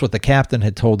because that's what the captain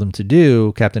had told him to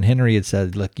do. Captain Henry had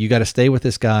said, look, you got to stay with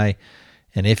this guy.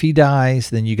 And if he dies,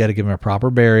 then you got to give him a proper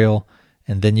burial.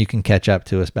 And then you can catch up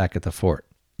to us back at the fort.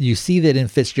 You see that in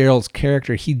Fitzgerald's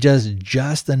character, he does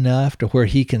just enough to where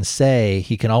he can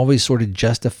always sort of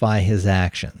justify his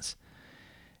actions.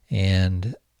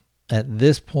 And at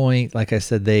this point, like I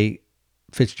said,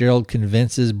 Fitzgerald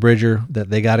convinces Bridger that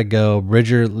they got to go.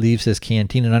 Bridger leaves his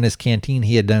canteen, and on his canteen,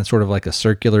 he had done sort of like a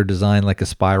circular design, like a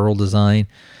spiral design.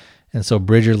 And so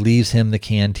Bridger leaves him the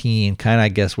canteen, kind of, I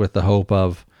guess, with the hope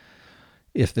of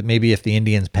if the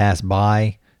Indians pass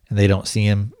by and they don't see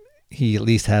him, he at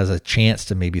least has a chance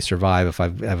to maybe survive if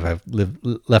I've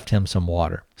left him some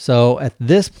water. So at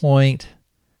this point,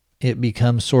 it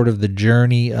becomes sort of the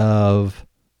journey of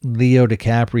Leo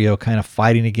DiCaprio kind of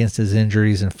fighting against his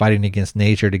injuries and fighting against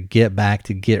nature to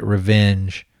get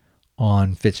revenge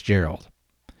on Fitzgerald.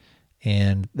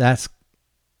 And that's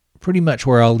pretty much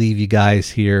where I'll leave you guys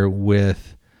here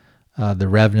with The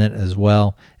Revenant as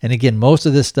well. And again, most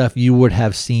of this stuff you would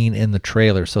have seen in the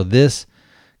trailer. So this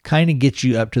kind of gets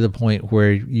you up to the point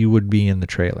where you would be in the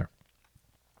trailer.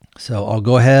 So I'll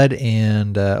go ahead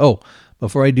and,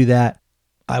 before I do that,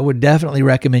 I would definitely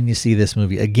recommend you see this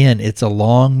movie. Again, it's a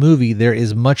long movie. There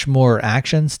is much more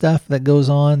action stuff that goes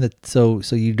on, so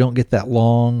you don't get that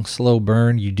long, slow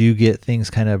burn. You do get things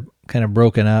kind of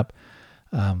broken up.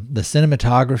 The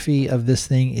cinematography of this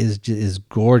thing is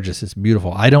gorgeous. It's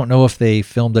beautiful. I don't know if they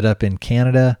filmed it up in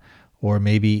Canada or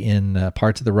maybe in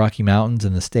parts of the Rocky Mountains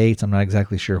in the States. I'm not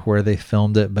exactly sure where they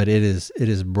filmed it, but it is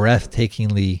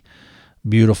breathtakingly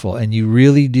beautiful. And you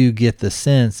really do get the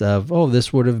sense of,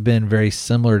 this would have been very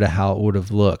similar to how it would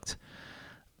have looked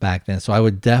back then. So I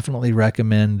would definitely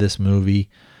recommend this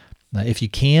movie. If you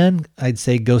can, I'd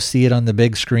say go see it on the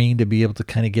big screen to be able to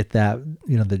kind of get that,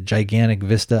 the gigantic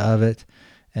vista of it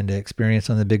and to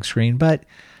experience on the big screen. But,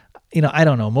 I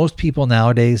don't know. Most people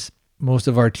nowadays, most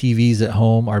of our TVs at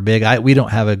home are big. We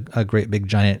don't have a great big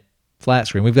giant flat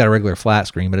screen. We've got a regular flat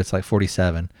screen, but it's like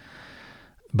 47.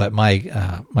 But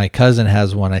my cousin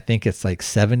has one. I think it's like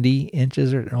 70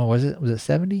 inches was it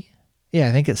 70? Yeah,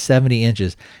 I think it's 70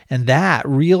 inches. And that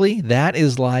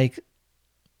is like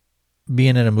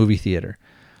being in a movie theater.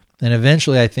 And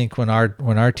eventually I think when our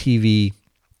TV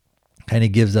kind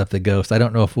of gives up the ghost, I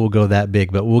don't know if we'll go that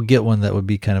big, but we'll get one that would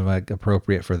be kind of like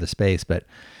appropriate for the space. But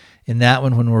in that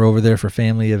one, when we're over there for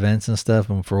family events and stuff,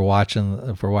 and if we're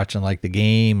watching like the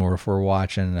game, or if we're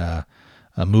watching a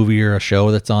movie or a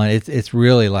show that's on, it's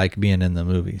really like being in the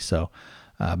movie. So,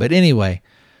 but anyway,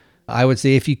 I would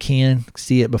say if you can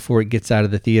see it before it gets out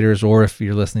of the theaters, or if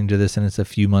you're listening to this and it's a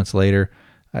few months later,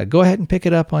 go ahead and pick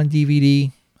it up on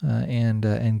DVD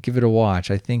and give it a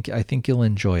watch. I think you'll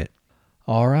enjoy it.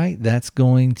 All right, that's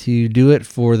going to do it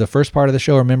for the first part of the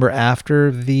show. Remember,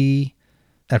 after the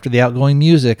outgoing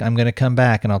music, I'm going to come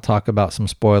back and I'll talk about some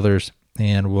spoilers,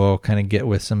 and we'll kind of get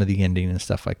with some of the ending and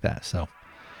stuff like that. So,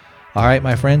 all right,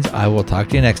 my friends, I will talk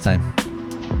to you next time.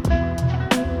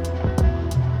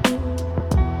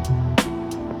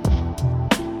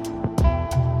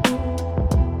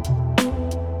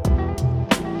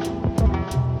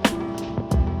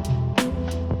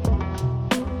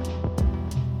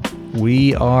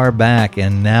 We are back,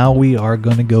 and now we are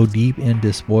going to go deep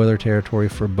into spoiler territory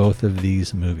for both of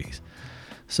these movies.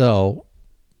 So,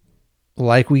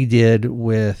 like we did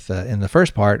with in the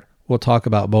first part, we'll talk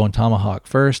about Bone Tomahawk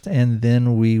first, and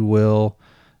then we will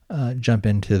jump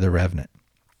into The Revenant.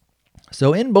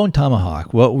 So, in Bone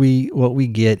Tomahawk, what we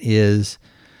get is,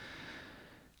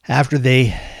 after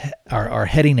they are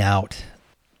heading out,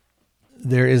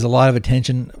 there is a lot of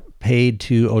attention paid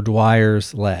to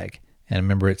O'Dwyer's leg. And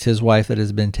remember, it's his wife that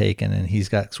has been taken, and he's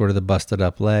got sort of the busted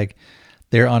up leg.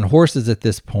 They're on horses at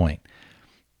this point.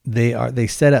 They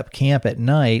set up camp at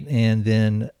night, and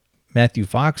then Matthew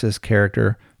Fox's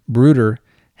character, Bruder,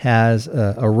 has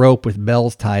a rope with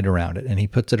bells tied around it, and he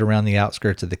puts it around the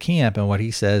outskirts of the camp. And what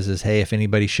he says is, hey, if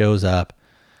anybody shows up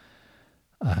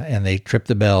and they trip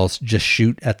the bells, just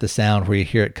shoot at the sound where you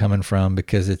hear it coming from,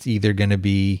 because it's either going to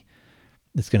be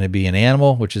an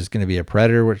animal, which is going to be a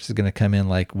predator, which is going to come in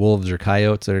like wolves or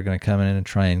coyotes that are going to come in and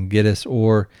try and get us,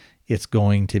 or it's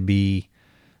going to be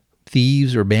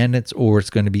thieves or bandits, or it's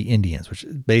going to be Indians, which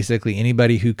is basically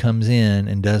anybody who comes in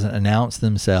and doesn't announce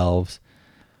themselves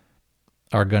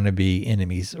are going to be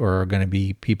enemies, or are going to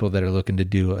be people that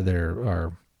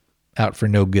are out for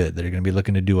no good, that are going to be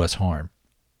looking to do us harm.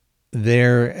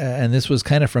 There, and this was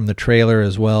kind of from the trailer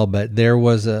as well, but there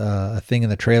was a thing in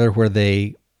the trailer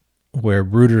where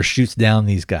Bruder shoots down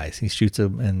these guys. He shoots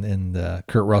them, and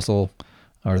Kurt Russell,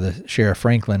 or the Sheriff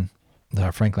Franklin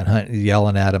Hunt, is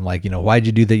yelling at him like, why'd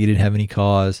you do that? You didn't have any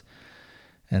cause.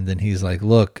 And then he's like,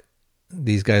 look,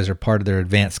 these guys are part of their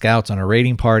advanced scouts on a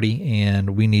raiding party,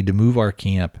 and we need to move our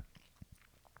camp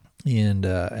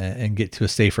and get to a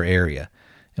safer area.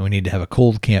 And we need to have a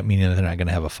cold camp, meaning that they're not going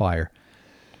to have a fire.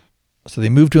 So they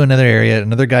move to another area.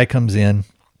 Another guy comes in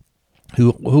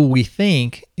who we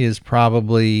think is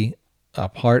probably a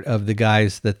part of the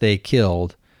guys that they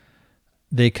killed.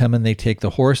 They come and they take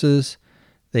the horses.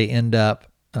 They end up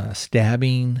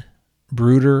stabbing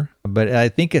Bruder, but I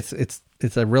think it's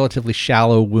a relatively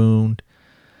shallow wound,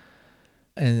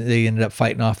 and they ended up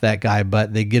fighting off that guy,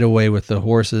 but they get away with the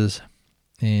horses,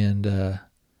 and then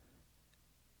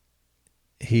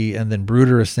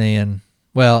Bruder is saying,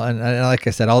 well, and like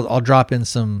I said, I'll drop in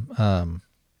some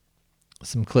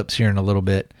clips here in a little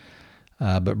bit,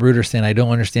 but Bruder's saying, I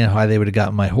don't understand why they would have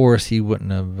gotten my horse. He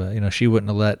wouldn't have, she wouldn't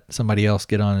have let somebody else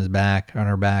get on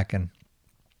her back, and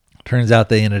turns out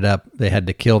they had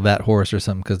to kill that horse or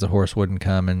something because the horse wouldn't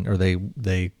come, or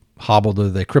they hobbled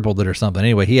it, they crippled it or something.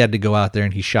 Anyway, he had to go out there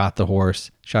and he shot his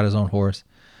own horse.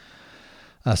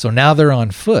 So now they're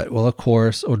on foot. Well, of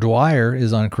course, O'Dwyer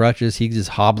is on crutches. He's just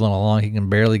hobbling along. He can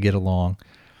barely get along.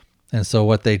 And so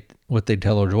what they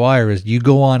tell O'Dwyer is, you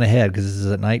go on ahead, because this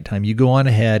is at nighttime. You go on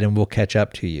ahead and we'll catch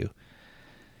up to you.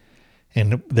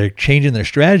 And they're changing their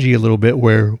strategy a little bit,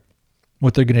 where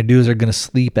what they're going to do is they're going to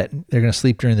sleep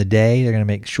during the day. They're going to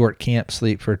make short camp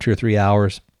sleep for 2 or 3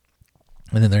 hours.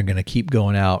 And then they're going to keep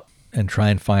going out and try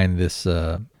and find this,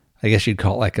 I guess you'd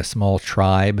call it like a small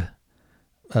tribe,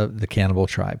 the cannibal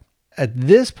tribe. At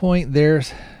this point,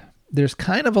 there's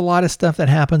kind of a lot of stuff that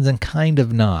happens and kind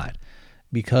of not,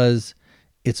 because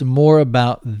it's more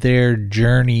about their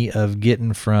journey of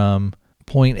getting from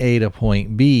point A to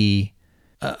point B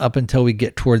up until we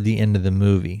get toward the end of the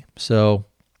movie. So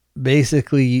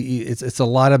basically, it's a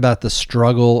lot about the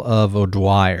struggle of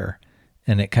O'Dwyer,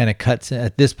 and it kind of cuts in.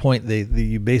 At this point,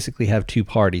 you basically have two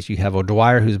parties. You have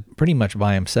O'Dwyer, who's pretty much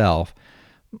by himself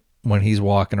when he's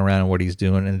walking around and what he's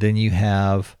doing, and then you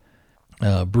have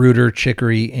Bruder,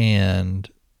 Chicory, and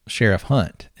Sheriff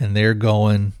Hunt, and they're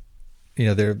going,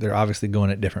 they're obviously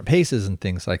going at different paces and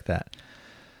things like that.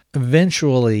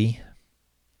 Eventually,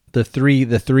 the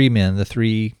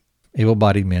three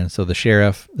able-bodied men, so the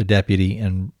sheriff, the deputy,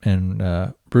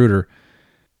 and Bruder,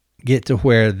 get to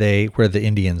where the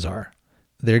Indians are.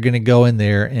 They're going to go in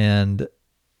there, and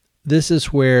this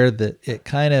is where it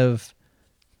kind of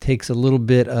takes a little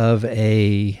bit of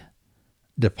a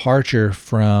departure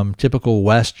from typical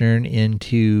Western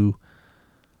into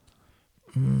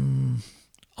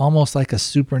almost like a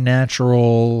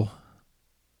supernatural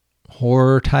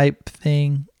horror type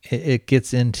thing. It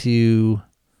gets into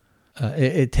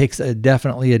it takes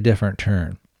definitely a different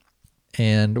turn.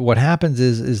 And what happens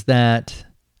is that,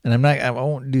 and I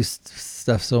won't do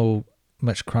stuff so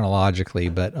much chronologically,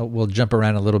 but we'll jump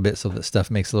around a little bit so that stuff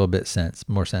makes a little bit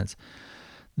more sense.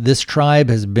 This tribe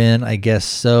has been, I guess,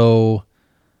 so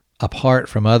apart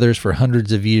from others for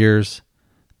hundreds of years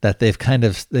that they've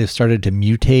started to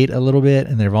mutate a little bit,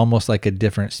 and they're almost like a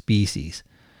different species.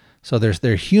 So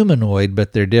they're humanoid,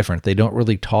 but they're different. They don't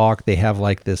really talk. They have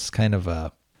like this kind of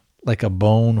a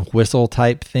bone whistle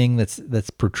type thing that's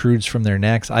protrudes from their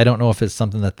necks. I don't know if it's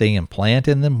something that they implant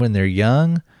in them when they're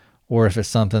young, or if it's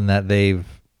something that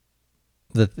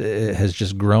has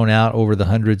just grown out over the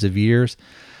hundreds of years.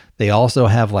 They also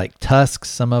have like tusks.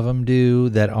 Some of them do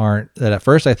that at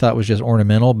first I thought was just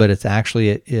ornamental, but it's actually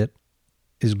it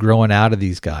is growing out of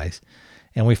these guys.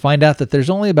 And we find out that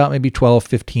there's only about maybe 12,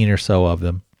 15 or so of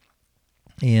them.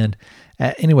 And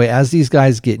anyway, as these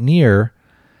guys get near,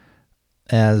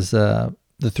 as the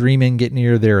three men get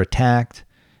near, they're attacked,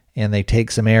 and they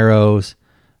take some arrows.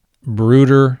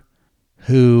 Bruder,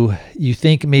 who you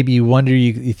think maybe you wonder,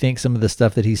 you think some of the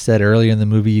stuff that he said earlier in the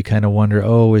movie, you kind of wonder,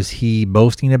 oh, is he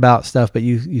boasting about stuff? But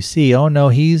you see, oh no,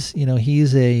 he's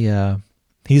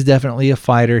definitely a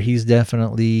fighter. He's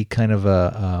definitely kind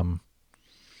of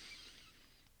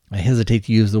I hesitate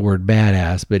to use the word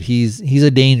badass, but he's a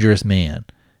dangerous man,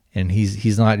 and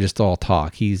he's not just all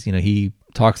talk. He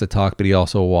talks the talk, but he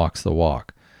also walks the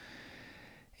walk.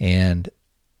 And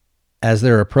as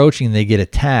they're approaching, they get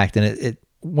attacked. And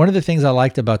one of the things I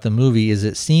liked about the movie is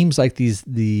it seems like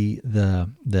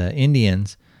the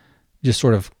Indians just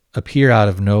sort of appear out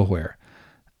of nowhere.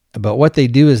 But what they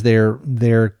do is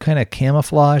they're kind of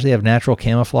camouflage. They have natural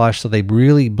camouflage, so they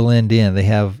really blend in. They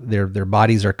have their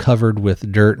bodies are covered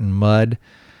with dirt and mud,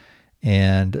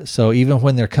 and so even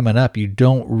when they're coming up, you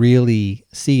don't really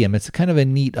see them. It's kind of a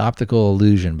neat optical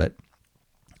illusion. But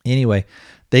anyway,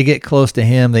 they get close to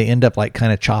him. They end up like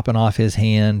kind of chopping off his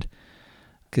hand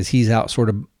because he's out sort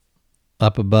of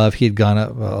up above. He had gone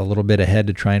up a little bit ahead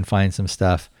to try and find some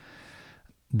stuff.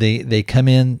 They come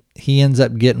in. He ends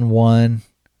up getting one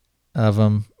of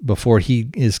them before he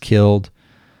is killed.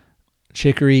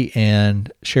 Chicory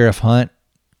and Sheriff Hunt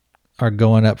are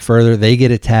going up further. They get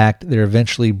attacked. They're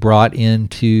eventually brought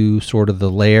into sort of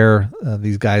the lair.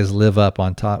 These guys live up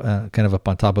on top, kind of up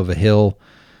on top of a hill,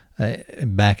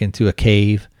 back into a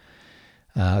cave.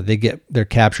 They're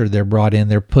captured. They're brought in.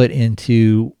 They're put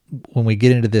into, when we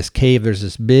get into this cave, there's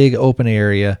this big open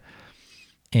area,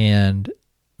 and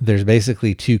there's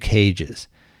basically two cages.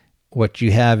 What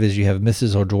you have is you have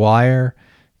Mrs. O'Dwyer,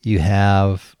 you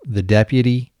have the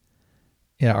deputy,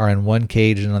 are in one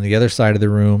cage, and on the other side of the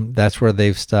room, that's where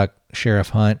they've stuck Sheriff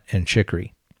Hunt and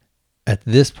Chicory. At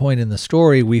this point in the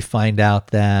story, we find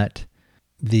out that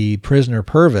the prisoner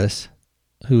Purvis,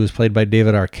 who was played by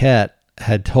David Arquette,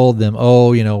 had told them,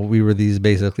 we were these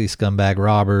basically scumbag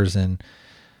robbers, and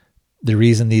the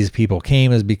reason these people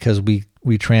came is because we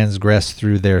transgressed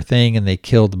through their thing, and they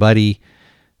killed Buddy,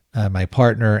 my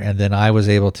partner, and then I was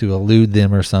able to elude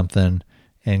them or something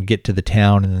and get to the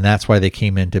town, and then that's why they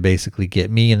came in to basically get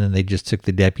me, and then they just took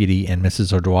the deputy and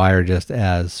Mrs. O'Dwyer just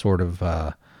as sort of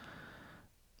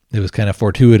it was kind of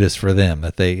fortuitous for them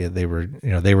that they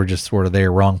were just sort of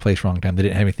there, wrong place, wrong time. They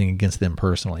didn't have anything against them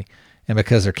personally, and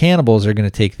because they're cannibals, they're going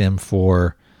to take them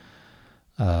for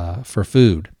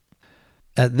food.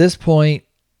 At this point,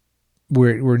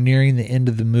 we're nearing the end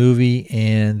of the movie,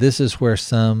 and this is where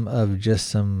some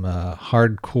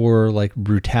hardcore like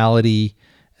brutality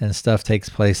and stuff takes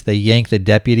place. They yank the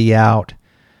deputy out,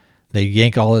 they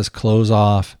yank all his clothes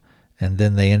off, and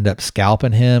then they end up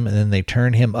scalping him, and then they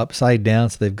turn him upside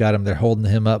down. So they're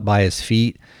holding him up by his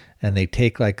feet, and they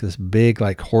take like this big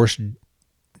like horse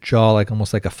jaw, like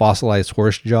almost like a fossilized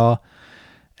horse jaw,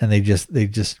 and they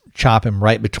just chop him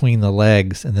right between the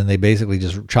legs, and then they basically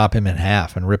just chop him in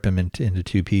half and rip him into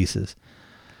two pieces.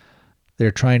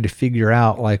 They're trying to figure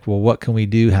out like, well, what can we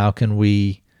do? How can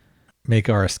we make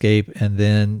our escape? And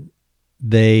then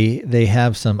they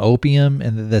have some opium,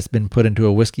 and that's been put into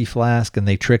a whiskey flask, and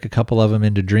they trick a couple of them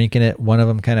into drinking it. One of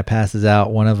them kind of passes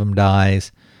out, one of them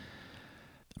dies.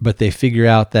 But they figure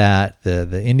out that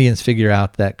the Indians figure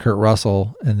out that Kurt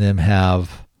Russell and them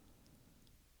have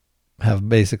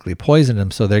basically poisoned him,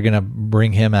 so they're going to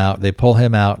bring him out. They pull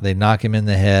him out, they knock him in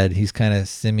the head. He's kind of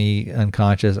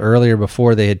semi-unconscious. Earlier,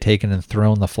 before, they had taken and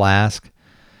thrown the flask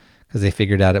because they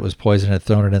figured out it was poison, had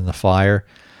thrown it in the fire.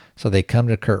 So they come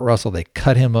to Kurt Russell, they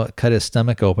cut his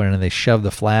stomach open, and they shove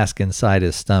the flask inside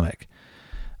his stomach.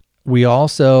 We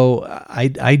also,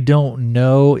 I don't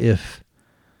know if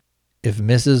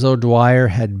Mrs. O'Dwyer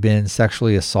had been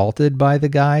sexually assaulted by the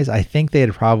guys. I think they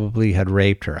had probably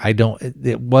raped her.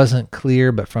 It wasn't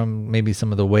clear, but from maybe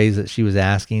some of the ways that she was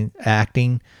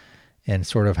acting and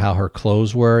sort of how her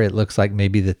clothes were, it looks like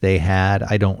maybe that they had.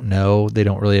 I don't know. They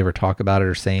don't really ever talk about it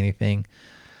or say anything.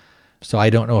 So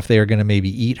I don't know if they are going to maybe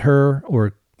eat her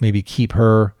or maybe keep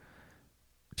her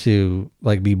to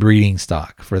like be breeding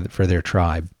stock for their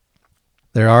tribe.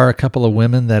 There are a couple of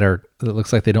women that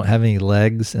looks like they don't have any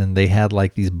legs, and they had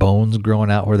like these bones growing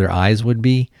out where their eyes would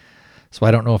be. So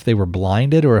I don't know if they were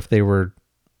blinded or if they were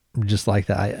just like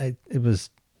that. It was,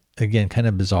 again, kind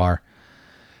of bizarre.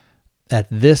 At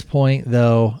this point,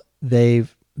 though, they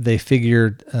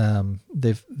figured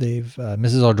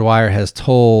Mrs. O'Dwyer has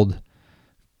told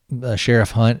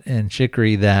Sheriff Hunt and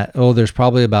Chicory that, there's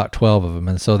probably about 12 of them.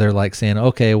 And so they're like saying,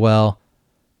 okay, well,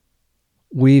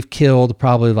 we've killed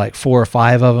probably like 4 or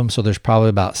 5 of them, so there's probably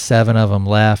about 7 of them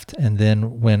left. And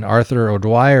then when Arthur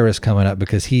O'Dwyer is coming up,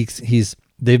 because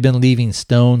they've been leaving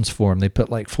stones for him. They put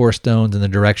like 4 stones in the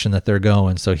direction that they're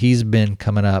going. So he's been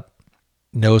coming up,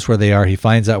 knows where they are. He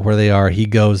finds out where they are. He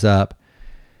goes up,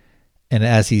 And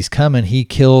as he's coming, he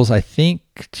kills, I think,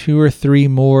 2 or 3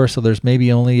 more. So there's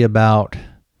maybe only about,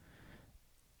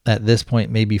 at this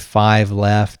point, maybe 5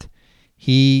 left.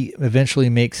 He eventually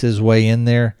makes his way in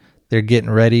there. They're getting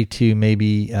ready to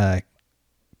maybe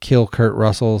kill Kurt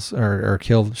Russell's or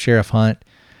kill Sheriff Hunt.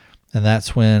 And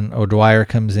that's when O'Dwyer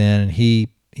comes in, and he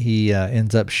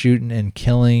ends up shooting and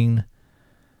killing,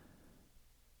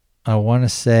 I want to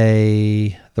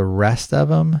say, the rest of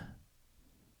them.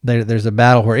 There's a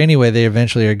battle where, anyway, they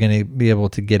eventually are going to be able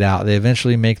to get out. They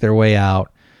eventually make their way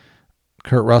out.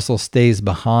 Kurt Russell stays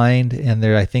behind, and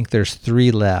I think there's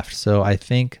 3 left. So I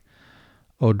think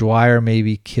O'Dwyer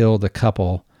maybe killed a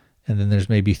couple, and then there's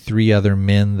maybe 3 other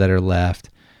men that are left.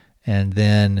 And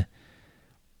then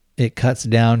it cuts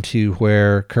down to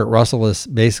where Kurt Russell is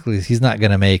basically, he's not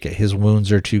going to make it. His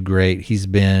wounds are too great. He's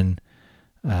been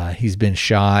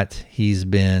shot. He's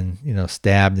been,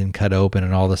 stabbed and cut open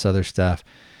and all this other stuff.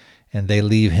 And they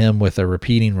leave him with a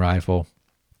repeating rifle,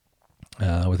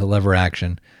 with a lever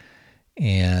action.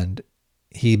 And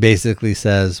he basically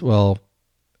says, well,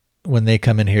 when they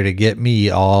come in here to get me,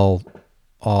 I'll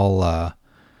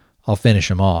finish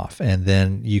them off. And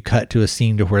then you cut to a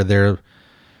scene to where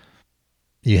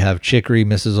you have Chicory,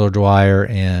 Mrs. O'Dwyer,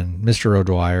 and Mr.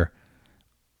 O'Dwyer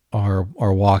are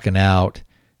walking out,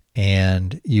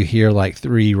 and you hear like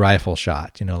 3 rifle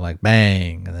shots, like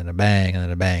bang, and then a bang, and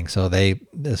then a bang. So they,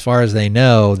 as far as they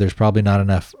know, there's probably not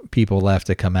enough people left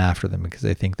to come after them because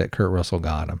they think that Kurt Russell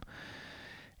got them.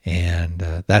 And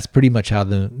that's pretty much how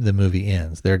the movie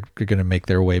ends. They're going to make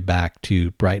their way back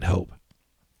to Bright Hope.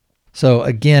 So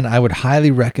again, I would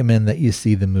highly recommend that you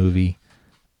see the movie.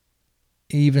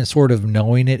 Even sort of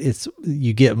knowing it,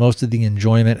 you get most of the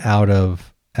enjoyment out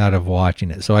of watching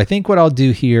it. So I think what I'll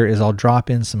do here is I'll drop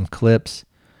in some clips.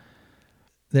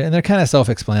 They're kind of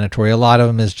self-explanatory. A lot of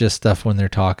them is just stuff when they're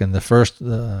talking. The first,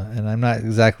 and I'm not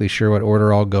exactly sure what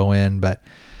order I'll go in, but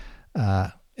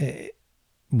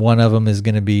one of them is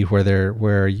going to be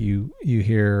where you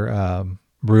hear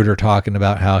Bruder talking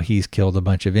about how he's killed a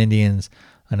bunch of Indians.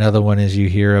 Another one is you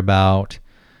hear about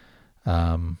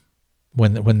when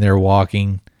they're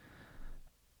walking,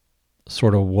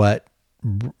 sort of what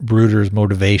Bruder's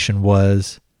motivation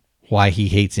was, why he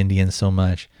hates Indians so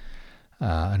much.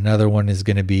 Another one is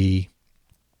going to be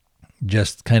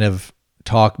just kind of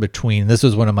talk between, this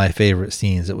was one of my favorite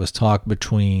scenes. It was talk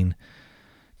between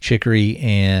Chicory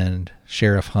and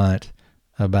Sheriff Hunt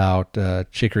about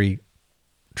Chicory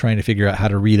trying to figure out how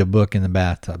to read a book in the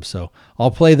bathtub. So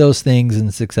I'll play those things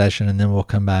in succession, and then we'll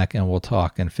come back and we'll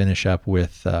talk and finish up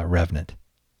with Revenant.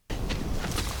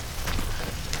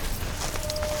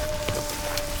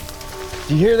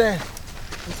 Do you hear that?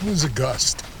 That was a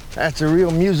gust. That's a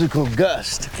real musical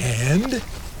gust. And?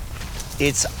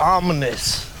 It's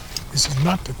ominous. This is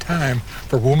not the time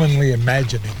for womanly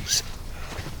imaginings.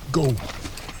 Go.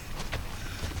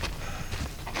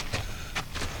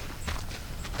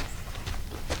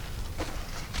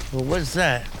 Well, what's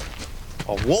that?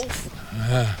 A wolf?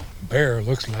 Bear,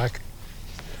 looks like.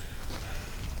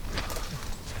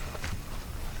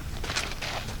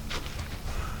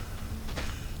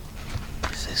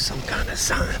 Is this some kind of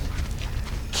sign?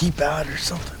 Keep out or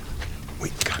something? We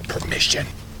got permission.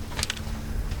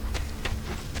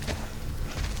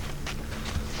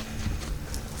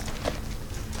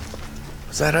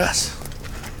 Was that us?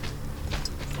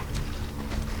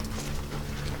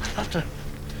 I thought the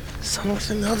sun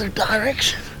was in the other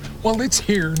direction. Well, it's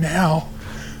here now.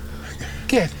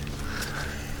 Get.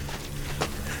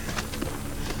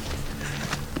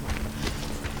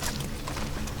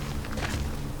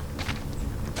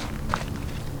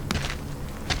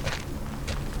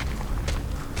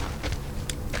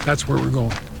 That's where we're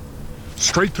going.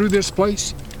 Straight through this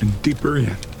place and deeper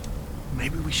in.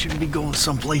 Maybe we shouldn't be going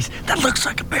someplace that looks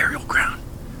like a burial ground.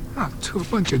 Oh, to a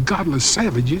bunch of godless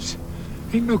savages.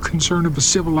 Ain't no concern of a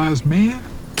civilized man.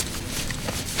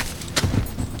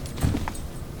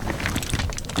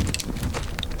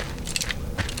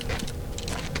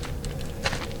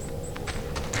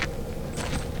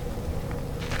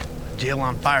 Jail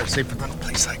on fire safer than a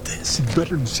place like this. It's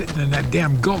better than sitting in that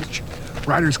damn gulch.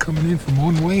 Riders coming in from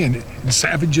one way and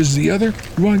savages the other.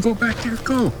 You want to go back there?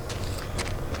 Go.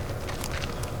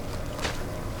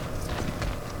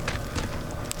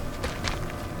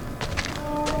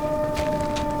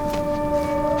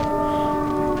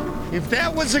 If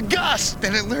that was a gust,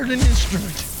 then it learned an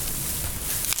instrument.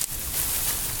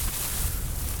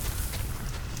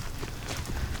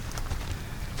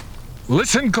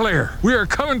 Listen clear. We are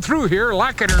coming through here,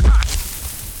 like it or not.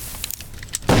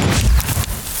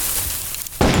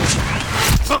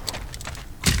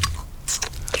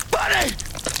 Buddy!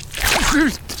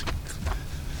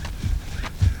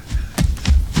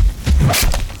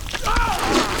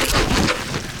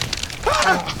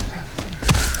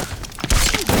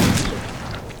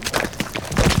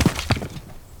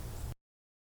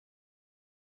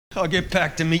 I'll get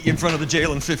back to meet you in front of the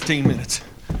jail in 15 minutes.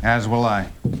 As will I.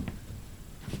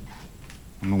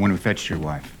 I'm the one who fetched your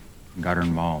wife and got her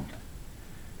involved.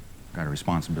 Got a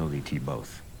responsibility to you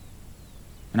both.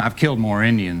 And I've killed more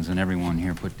Indians than everyone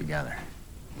here put together.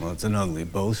 Well, it's an ugly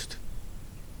boast.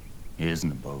 It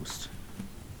isn't a boast,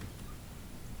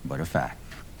 but a fact.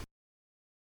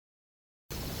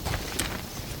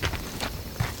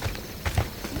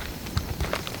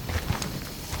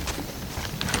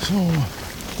 So,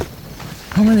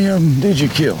 how many of them did you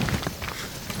kill?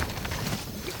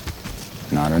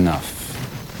 Not enough.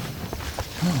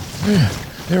 Oh, yeah.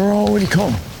 They were all, what do you call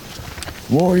them?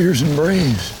 Warriors and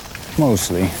braves?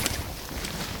 Mostly.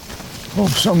 Oh,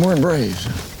 some weren't braves.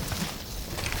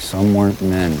 Some weren't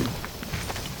men.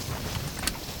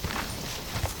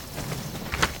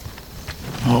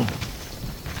 Oh.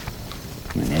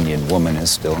 An Indian woman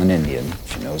is still an Indian.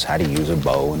 She knows how to use a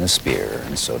bow and a spear,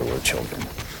 and so do her children.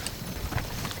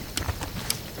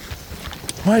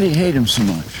 Why do you hate him so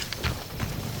much?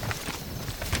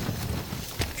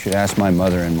 You should ask my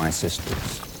mother and my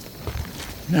sisters.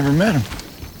 Never met him.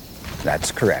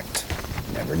 That's correct.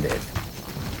 Never did.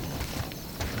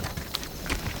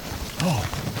 Oh.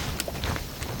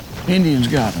 Indians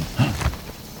got him, huh?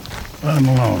 Let him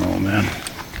alone, old man.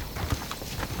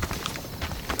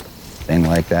 Thing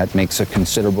like that makes a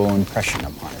considerable impression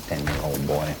upon a 10-year-old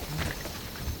boy.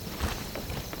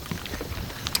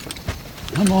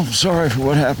 I'm awful sorry for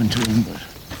what happened to him, but...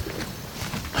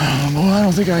 boy, I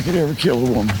don't think I could ever kill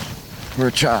a woman or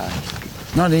a child.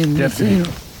 Not even if, you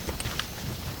know...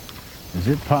 Is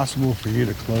it possible for you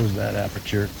to close that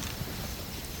aperture?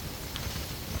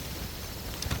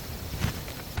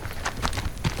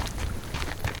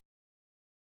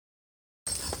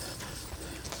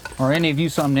 Are any of you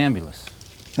somnambulous?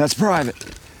 That's private.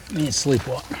 Me and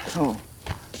sleepwalk. Oh.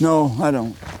 No, I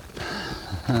don't.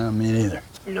 Me neither.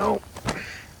 No.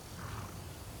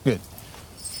 Good.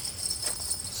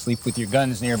 Sleep with your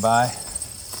guns nearby,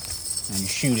 and you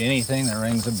shoot anything that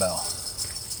rings a bell.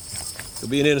 Could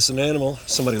be an innocent animal,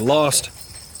 somebody lost.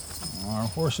 Our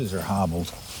horses are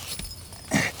hobbled.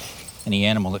 Any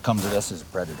animal that comes at us is a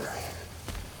predator.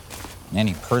 And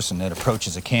any person that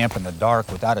approaches a camp in the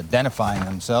dark without identifying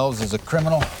themselves is a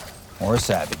criminal or a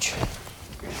savage.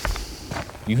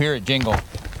 You hear it jingle,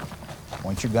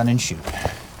 point your gun and shoot.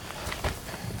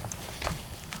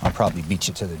 I'll probably beat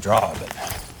you to the draw, but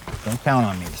don't count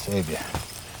on me to save you.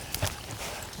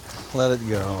 Let it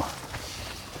go.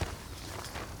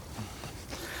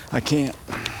 I can't.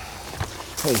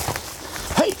 Hey.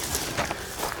 Hey!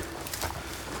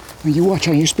 When you watch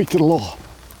how you speak to the law.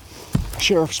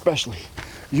 Sheriff especially.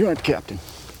 You aren't captain.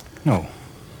 No.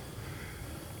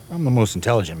 I'm the most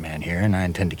intelligent man here, and I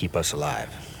intend to keep us alive.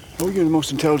 Oh, you're the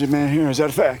most intelligent man here. Is that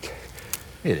a fact?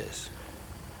 It is.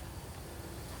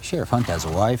 Sheriff Hunt has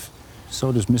a wife.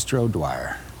 So does Mr.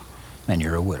 O'Dwyer. And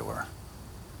you're a widower.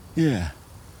 Yeah.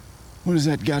 What has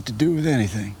that got to do with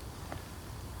anything?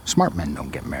 Smart men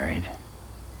don't get married.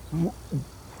 Well,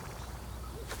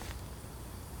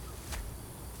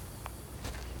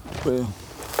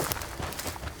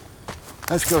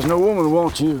 that's because no woman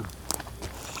wants you.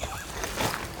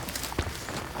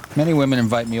 Many women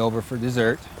invite me over for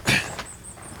dessert.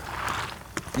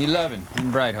 11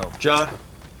 in Bright Hope. John,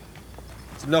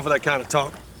 it's enough of that kind of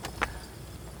talk.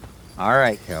 All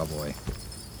right, cowboy.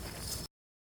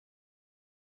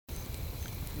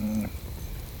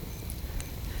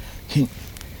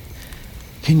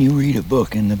 Can you read a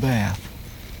book in the bath?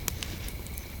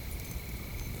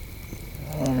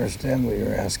 I don't understand what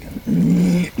you're asking.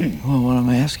 Well, what I'm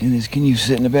asking is, can you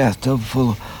sit in a bathtub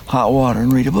full of hot water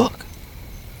and read a book?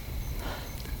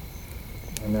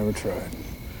 I never tried.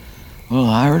 Well,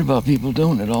 I heard about people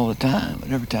doing it all the time,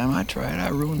 but every time I try it, I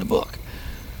ruin the book.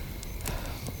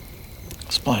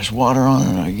 Splash water on it,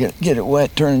 and I get it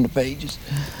wet, turning the pages.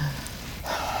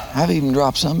 I've even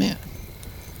dropped some in.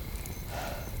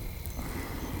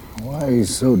 Why are you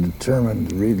so determined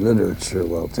to read literature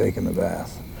while taking a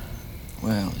bath?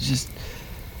 Well, it's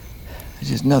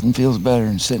just nothing feels better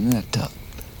than sitting in that tub.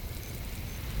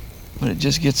 But it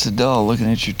just gets so dull looking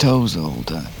at your toes the whole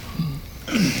time.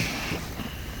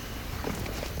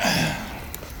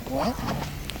 What?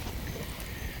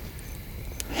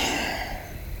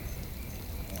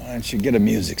 Why don't you get a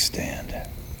music stand?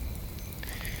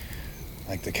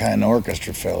 Like the kind the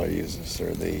orchestra fella uses,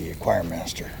 or the choir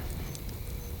master.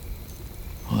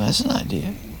 Well, that's an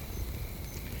idea.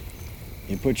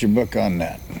 You put your book on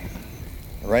that,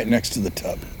 right next to the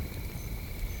tub.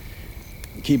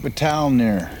 You keep a towel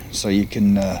near so you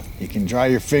can dry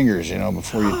your fingers,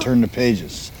 before you turn the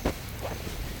pages.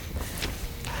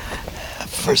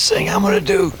 First thing I'm gonna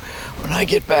do when I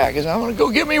get back is I'm gonna go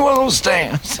get me one of those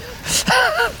stamps.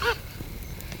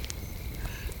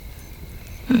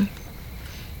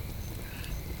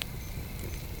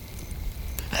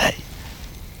 Hey,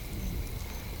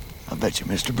 I bet you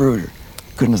Mr. Bruder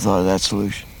couldn't have thought of that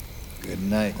solution. Good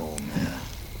night, old man. Yeah.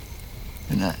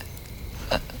 Good night.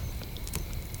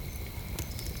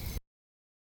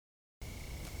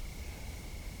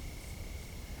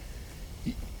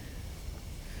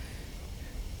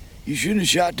 You shouldn't have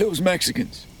shot those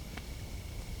Mexicans.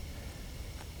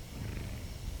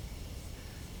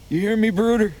 You hear me,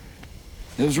 Bruder?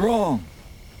 It was wrong.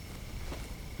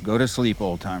 Go to sleep,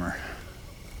 old-timer.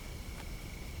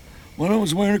 One of them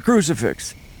was wearing a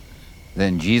crucifix.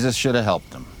 Then Jesus should have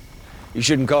helped him. You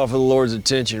shouldn't call for the Lord's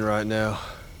attention right now.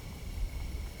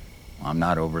 I'm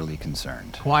not overly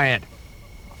concerned. Quiet.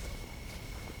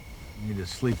 We need to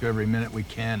sleep every minute we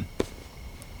can.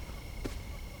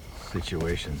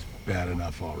 Situation's bad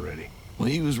enough already. Well,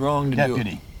 he was wrong to do it.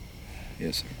 Deputy.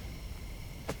 Yes, sir.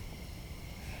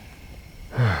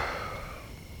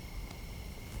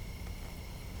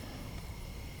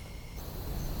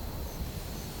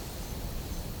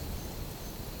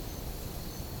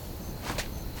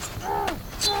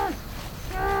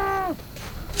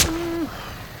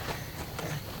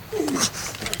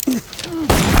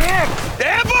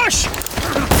 Ambush!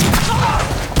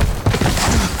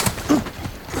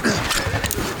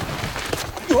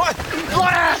 What?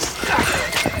 Blast!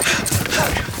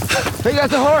 They got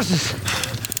the horses.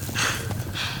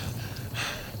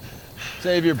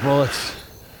 Save your bullets.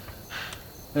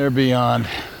 They're beyond.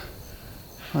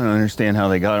 I don't understand how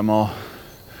they got them all.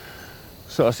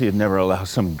 Saucy would never allow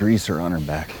some greaser on her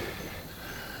back.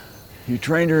 You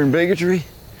trained her in bigotry?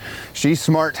 She's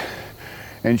smart,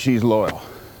 and she's loyal.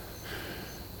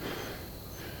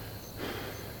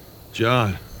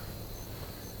 John.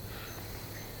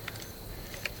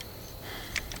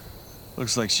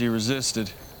 Looks like she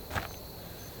resisted.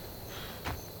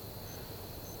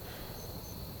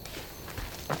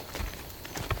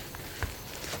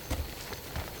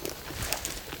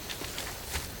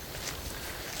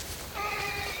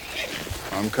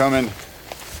 I'm coming.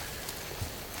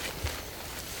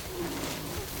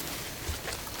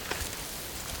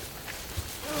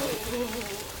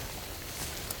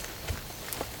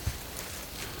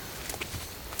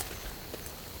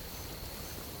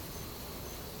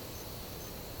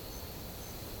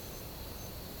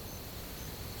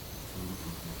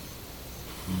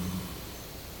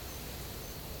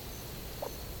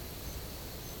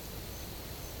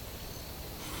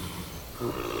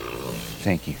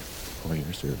 Thank you for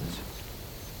your service.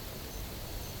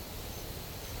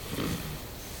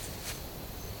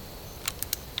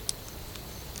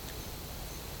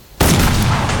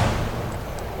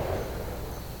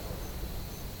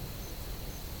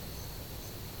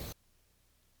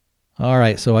 All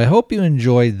right, so I hope you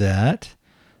enjoyed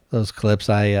those clips.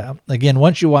 Again,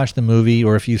 once you watch the movie,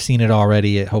 or if you've seen it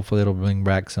already, hopefully it'll bring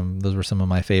back those were some of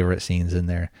my favorite scenes in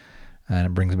there, and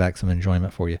it brings back some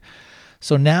enjoyment for you.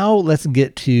 So now let's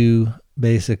get to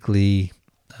basically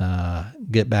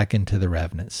get back into the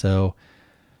Revenant. So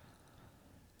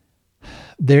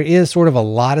there is sort of a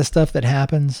lot of stuff that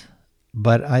happens,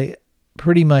 but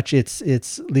pretty much it's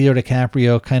Leo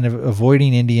DiCaprio kind of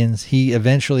avoiding Indians. He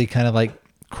eventually kind of like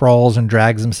crawls and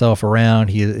drags himself around.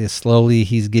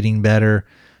 He's getting better.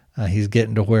 He's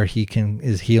getting to where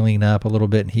is healing up a little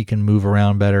bit and he can move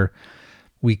around better.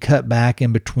 We cut back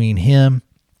in between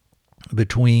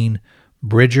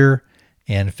Bridger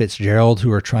and Fitzgerald,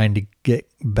 who are trying to get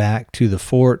back to the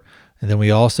fort. And then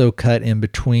we also cut in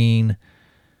between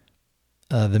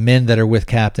the men that are with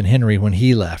Captain Henry when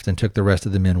he left and took the rest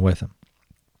of the men with him.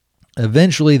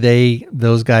 Eventually,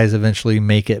 those guys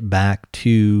make it back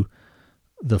to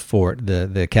the fort,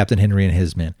 the Captain Henry and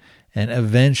his men. And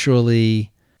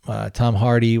eventually, Tom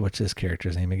Hardy, what's his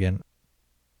character's name again?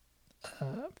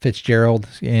 Fitzgerald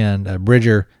and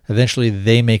Bridger, eventually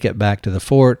they make it back to the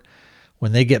fort.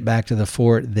 When they get back to the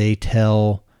fort, they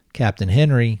tell Captain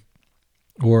Henry,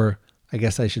 or I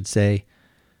guess I should say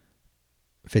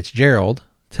Fitzgerald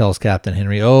tells Captain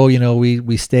Henry, oh,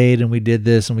 we stayed and we did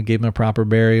this and we gave him a proper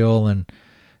burial. And,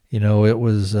 it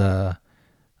was, I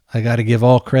got to give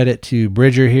all credit to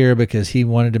Bridger here because he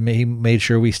made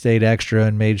sure we stayed extra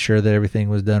and made sure that everything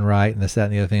was done right and this, that,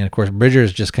 and the other thing. And of course, Bridger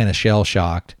is just kind of shell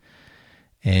shocked.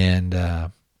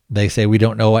 And they say, we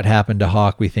don't know what happened to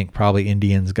Hawk. We think probably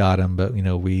Indians got him, but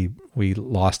we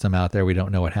lost him out there. We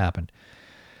don't know what happened.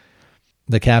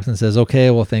 The captain says, okay,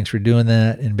 well, thanks for doing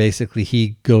that. And basically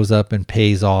he goes up and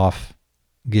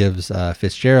gives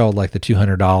Fitzgerald like the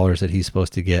 $200 that he's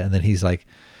supposed to get. And then he's like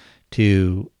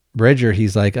to Bridger,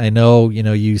 he's like, I know,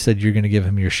 you said you're going to give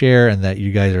him your share and that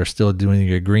you guys are still doing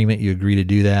your agreement. You agree to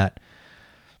do that.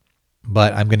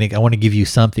 But I want to give you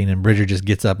something. And Bridger just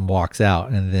gets up and walks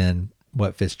out. And then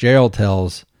what Fitzgerald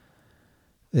tells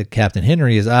Captain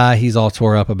Henry is, he's all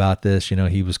tore up about this.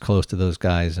 He was close to those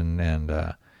guys and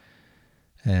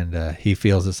he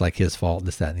feels it's like his fault,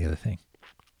 this, that, and the other thing.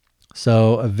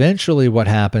 So eventually what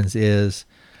happens is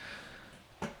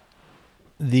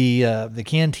the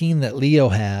canteen that Leo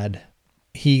had,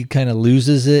 he kind of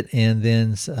loses it, and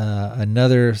then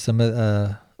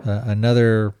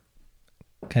another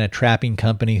kind of trapping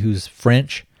company who's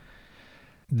French,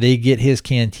 they get his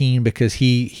canteen because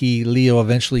Leo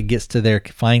eventually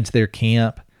finds their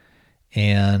camp,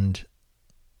 and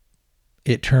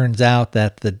it turns out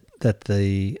that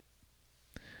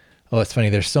it's funny.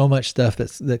 There's so much stuff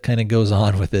that kind of goes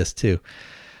on with this too.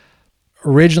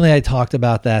 Originally, I talked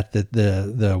about that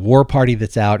the war party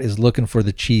that's out is looking for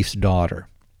the chief's daughter,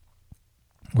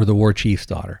 or the war chief's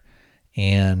daughter,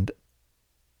 and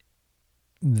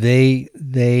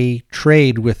they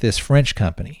trade with this French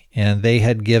company, and they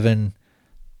had given,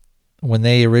 when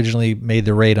they originally made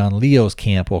the raid on Leo's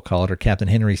camp, we'll call it, or Captain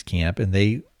Henry's camp, and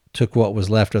they took what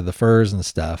was left of the furs and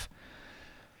stuff.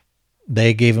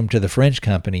 They gave them to the French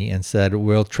company and said,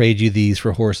 we'll trade you these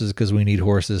for horses because we need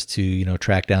horses to,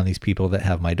 track down these people that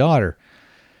have my daughter.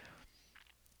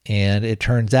 And it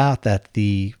turns out that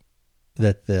the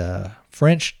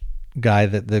French guy,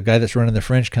 the guy that's running the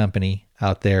French company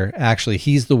out there, actually,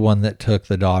 he's the one that took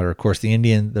the daughter. Of course,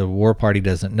 the war party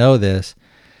doesn't know this.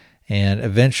 And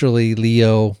eventually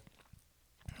Leo,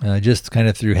 just kind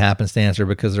of through happenstance or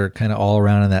because they're kind of all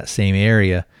around in that same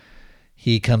area,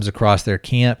 he comes across their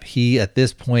camp. He, at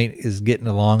this point, is getting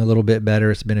along a little bit better.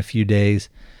 It's been a few days.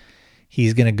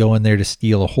 He's going to go in there to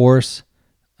steal a horse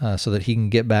so that he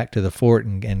can get back to the fort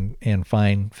and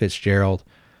find Fitzgerald.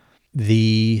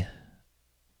 The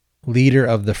leader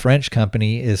of the French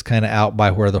company is kind of out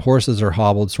by where the horses are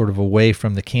hobbled, sort of away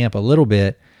from the camp a little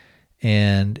bit,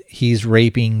 and he's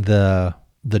raping the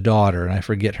daughter, and I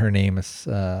forget her name.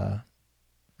 But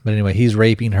anyway, he's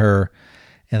raping her.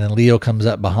 And then Leo comes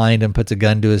up behind him, puts a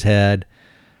gun to his head,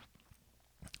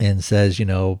 and says,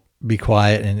 be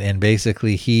quiet. And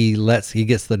basically he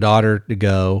gets the daughter to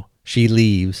go. She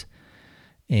leaves.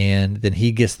 And then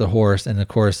he gets the horse. And of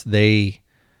course he's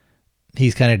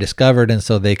kind of discovered. And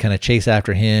so they kind of chase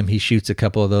after him. He shoots a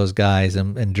couple of those guys.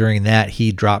 And during that,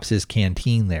 he drops his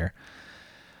canteen there.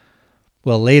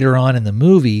 Well, later on in the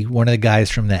movie, one of the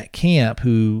guys from that camp,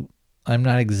 who I'm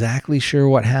not exactly sure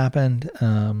what happened,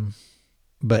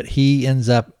 but he ends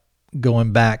up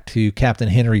going back to Captain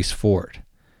Henry's fort.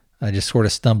 Just sort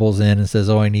of stumbles in and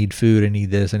says, I need food, I need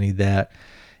this, I need that.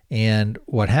 And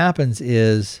what happens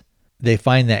is they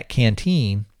find that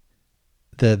canteen.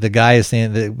 The guy is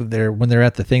saying that when they're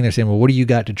at the thing, they're saying, well, what do you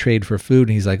got to trade for food?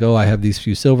 And he's like, I have these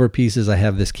few silver pieces, I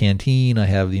have this canteen, I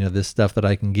have this stuff that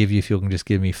I can give you if you can just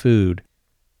give me food.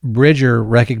 Bridger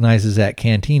recognizes that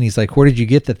canteen. He's like, where did you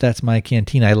get that? That's my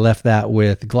canteen. I left that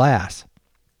with Glass.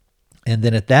 And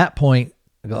then at that point,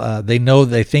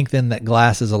 they think then that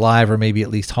Glass is alive, or maybe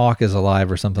at least Hawk is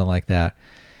alive or something like that.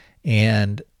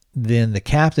 And then the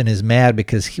captain is mad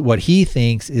because what he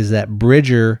thinks is that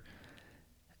Bridger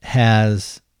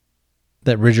left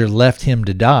him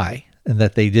to die and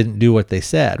that they didn't do what they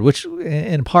said, which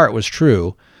in part was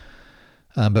true.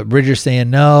 But Bridger's saying,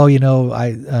 no,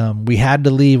 we had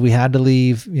to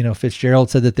leave. Fitzgerald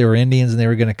said that there were Indians and they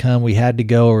were going to come. We had to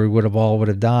go or we would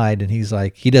have died. And he's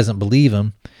like, he doesn't believe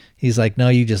him. He's like, no,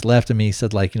 you just left him. He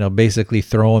said, basically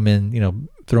throw him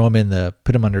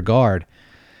put him under guard.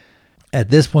 At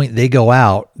this point, they go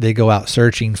out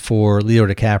searching for Leo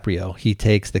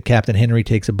DiCaprio. Captain Henry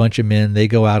takes a bunch of men. They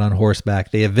go out on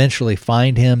horseback. They eventually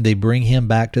find him. They bring him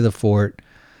back to the fort.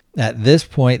 At this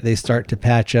point, they start to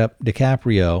patch up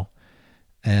DiCaprio.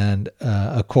 And,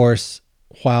 of course,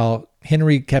 while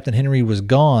Captain Henry was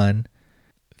gone,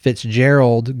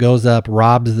 Fitzgerald goes up,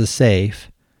 robs the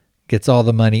safe, gets all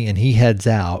the money, and he heads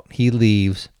out. He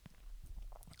leaves.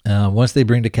 Once they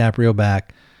bring DiCaprio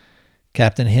back,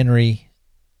 Captain Henry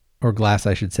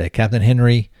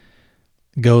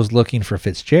goes looking for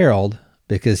Fitzgerald,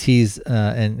 because he's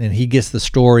and he gets the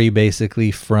story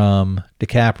basically from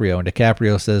DiCaprio, and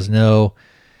DiCaprio says no,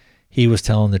 he was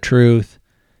telling the truth.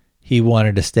 He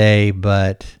wanted to stay,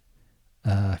 but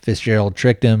Fitzgerald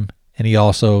tricked him, and he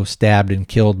also stabbed and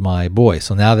killed my boy.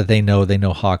 So now that they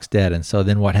know Hawk's dead. And so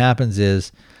then what happens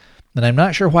is, and I'm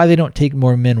not sure why they don't take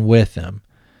more men with them,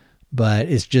 but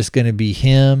it's just going to be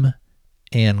him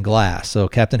and Glass. So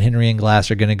Captain Henry and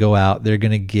Glass are going to go out. They're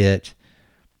going to get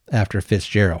after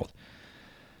Fitzgerald.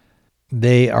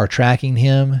 They are tracking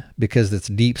him because it's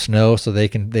deep snow, so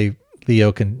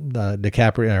Leo can,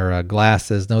 DiCaprio or Glass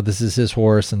says, no, this is his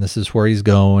horse and this is where he's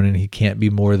going, and he can't be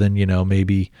more than,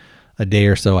 maybe a day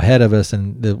or so ahead of us.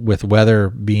 And with weather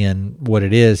being what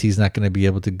it is, he's not going to be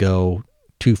able to go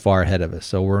too far ahead of us.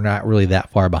 So we're not really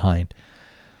that far behind.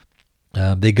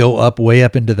 They go way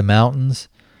up into the mountains,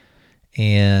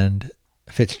 and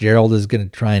Fitzgerald is going to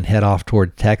try and head off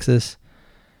toward Texas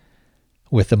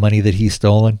with the money that he's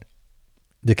stolen.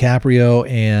 DiCaprio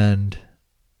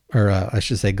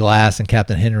Glass and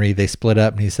Captain Henry, they split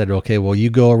up, and he said, okay, well,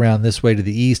 you go around this way to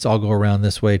the east, I'll go around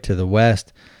this way to the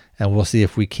west, and we'll see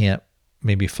if we can't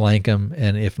maybe flank them,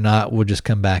 and if not, we'll just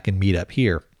come back and meet up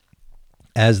here.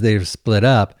 As they've split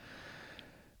up,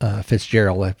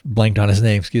 Fitzgerald, I blanked on his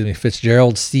name,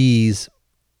 Fitzgerald sees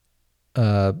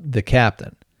the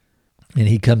captain, and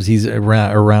he's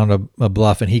around a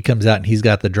bluff, and he comes out and he's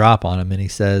got the drop on him, and he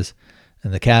says,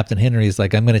 and the Captain Henry is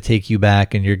like, I'm going to take you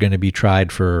back, and you're going to be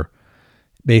tried for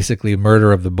basically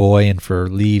murder of the boy and for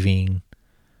leaving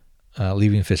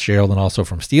Fitzgerald, and also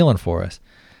from stealing for us.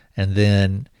 And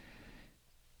then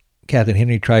Captain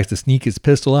Henry tries to sneak his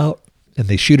pistol out, and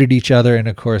they shoot at each other, and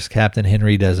of course Captain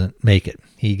Henry doesn't make it.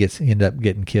 He ends up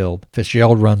getting killed.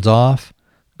 Fitzgerald runs off.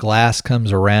 Glass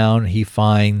comes around. He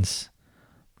finds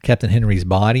Captain Henry's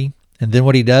body. And then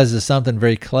what he does is something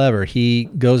very clever. He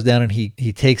goes down and he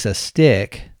takes a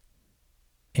stick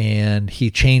and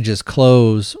he changes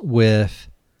clothes with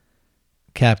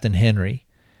Captain Henry.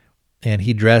 And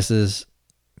he dresses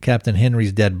Captain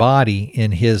Henry's dead body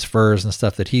in his furs and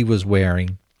stuff that he was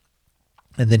wearing.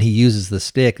 And then he uses the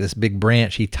stick, this big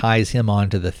branch, he ties him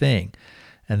onto the thing.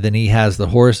 And then he has the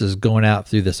horses going out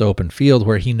through this open field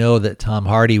where he knows that Tom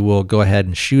Hardy will go ahead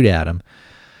and shoot at him.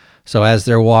 So as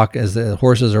the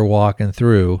horses are walking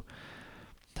through,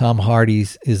 Tom Hardy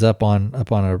is up on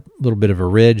a little bit of a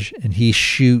ridge, and he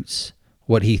shoots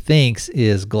what he thinks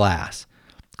is Glass.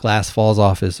 Glass falls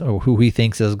off who he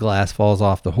thinks is Glass falls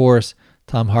off the horse.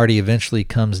 Tom Hardy eventually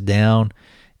comes down,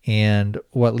 and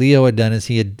what Leo had done is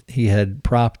he had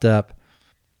propped up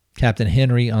Captain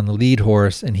Henry on the lead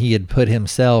horse, and he had put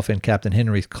himself in Captain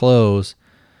Henry's clothes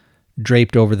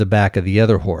draped over the back of the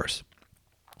other horse.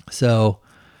 So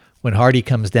when Hardy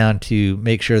comes down to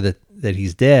make sure that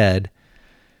he's dead,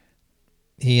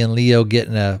 he and Leo get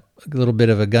in a little bit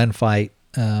of a gunfight.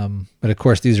 But of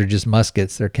course, these are just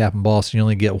muskets. They're cap and ball, so you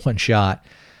only get one shot.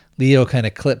 Leo kind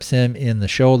of clips him in the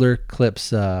shoulder, Glass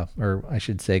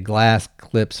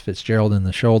clips Fitzgerald in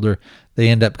the shoulder. They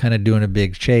end up kind of doing a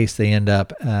big chase. They end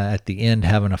up at the end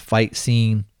having a fight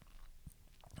scene.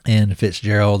 And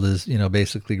Fitzgerald is,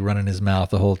 basically running his mouth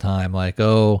the whole time like,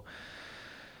 oh,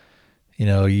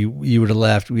 you would have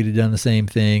left. We'd have done the same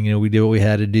thing. We did what we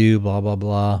had to do, blah, blah,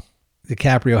 blah.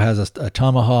 DiCaprio has a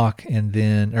tomahawk, and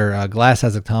then, Glass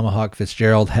has a tomahawk.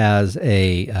 Fitzgerald has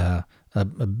a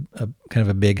kind of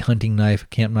a big hunting knife, a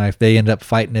camp knife. They end up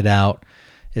fighting it out.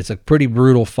 It's a pretty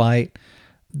brutal fight.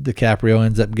 DiCaprio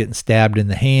ends up getting stabbed in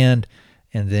the hand,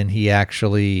 and then he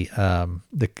actually,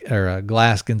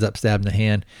 Glass ends up stabbed in the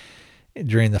hand.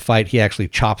 During the fight, he actually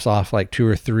chops off like 2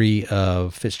 or 3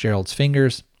 of Fitzgerald's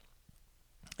fingers.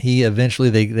 He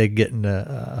eventually, they get in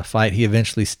a fight. He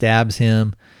eventually stabs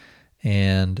him,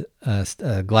 and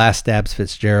Glass stabs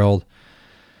Fitzgerald.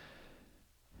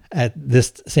 At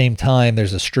this same time,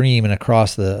 there's a stream, and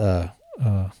across a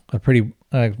pretty,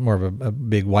 more of a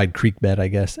big wide creek bed, I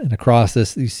guess. And across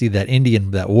this, you see that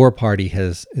that war party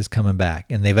is coming back,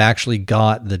 and they've actually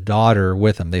got the daughter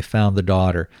with them. They found the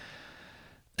daughter.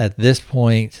 At this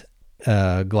point,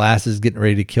 Glass is getting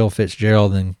ready to kill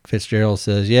Fitzgerald, and Fitzgerald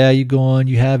says, "Yeah, you go on,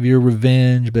 you have your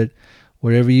revenge, but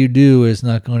whatever you do is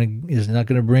not going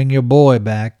to bring your boy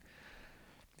back.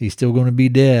 He's still going to be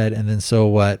dead." And then so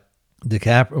what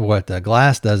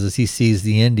Glass does is he sees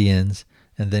the Indians,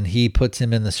 and then he puts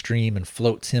him in the stream and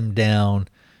floats him down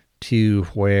to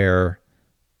where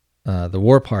the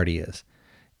war party is,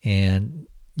 and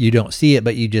you don't see it,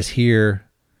 but you just hear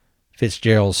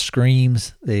Fitzgerald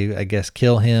screams. They, I guess,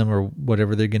 kill him or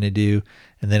whatever they're going to do.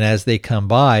 And then as they come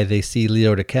by, they see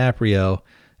Leo DiCaprio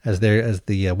as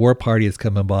the war party is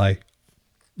coming by.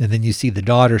 And then you see the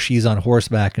daughter, she's on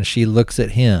horseback, and she looks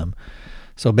at him.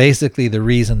 So basically the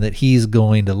reason that he's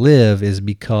going to live is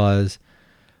because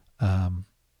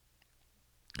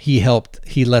he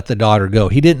let the daughter go.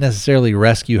 He didn't necessarily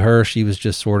rescue her. She was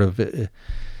just sort of, it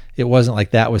wasn't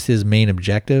like that was his main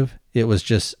objective. It was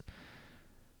just,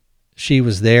 she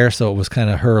was there, so it was kind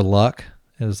of her luck.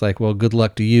 It was like, well, good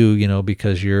luck to you,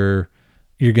 because you're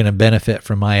going to benefit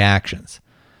from my actions.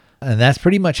 And that's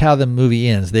pretty much how the movie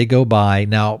ends. They go by.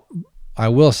 Now, I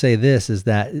will say this, is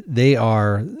that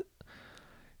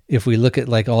if we look at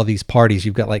like all these parties,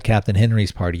 you've got like Captain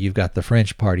Henry's party, you've got the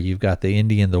French party, you've got the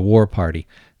Indian, the war party.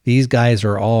 These guys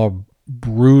are all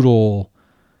brutal,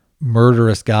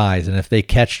 murderous guys. And if they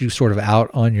catch you sort of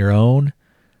out on your own,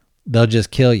 they'll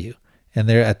just kill you. And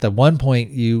there at the one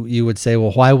point you would say,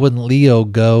 well, why wouldn't Leo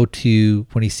go to,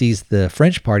 when he sees the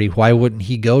French party, why wouldn't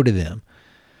he go to them?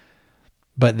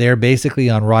 But they're basically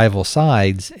on rival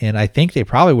sides, and I think they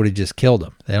probably would have just killed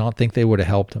him. I don't think they would have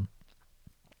helped him.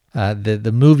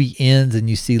 The movie ends, and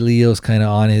you see Leo's kind of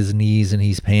on his knees, and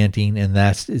he's panting, and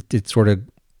it sort of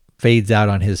fades out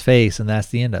on his face, and that's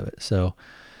the end of it. So,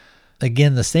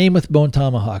 again, the same with Bone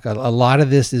Tomahawk. A lot of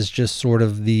this is just sort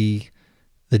of the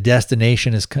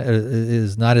destination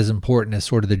is not as important as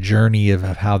sort of the journey of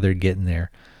how they're getting there.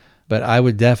 But I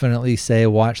would definitely say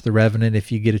watch The Revenant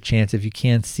if you get a chance. If you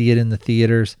can see it in the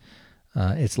theaters,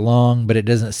 it's long, but it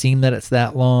doesn't seem that it's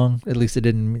that long. At least it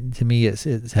didn't to me.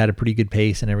 It's had a pretty good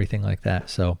pace and everything like that.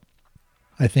 So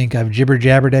I think I've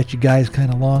jibber-jabbered at you guys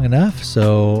kind of long enough.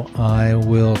 So I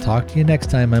will talk to you next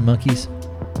time, my monkeys.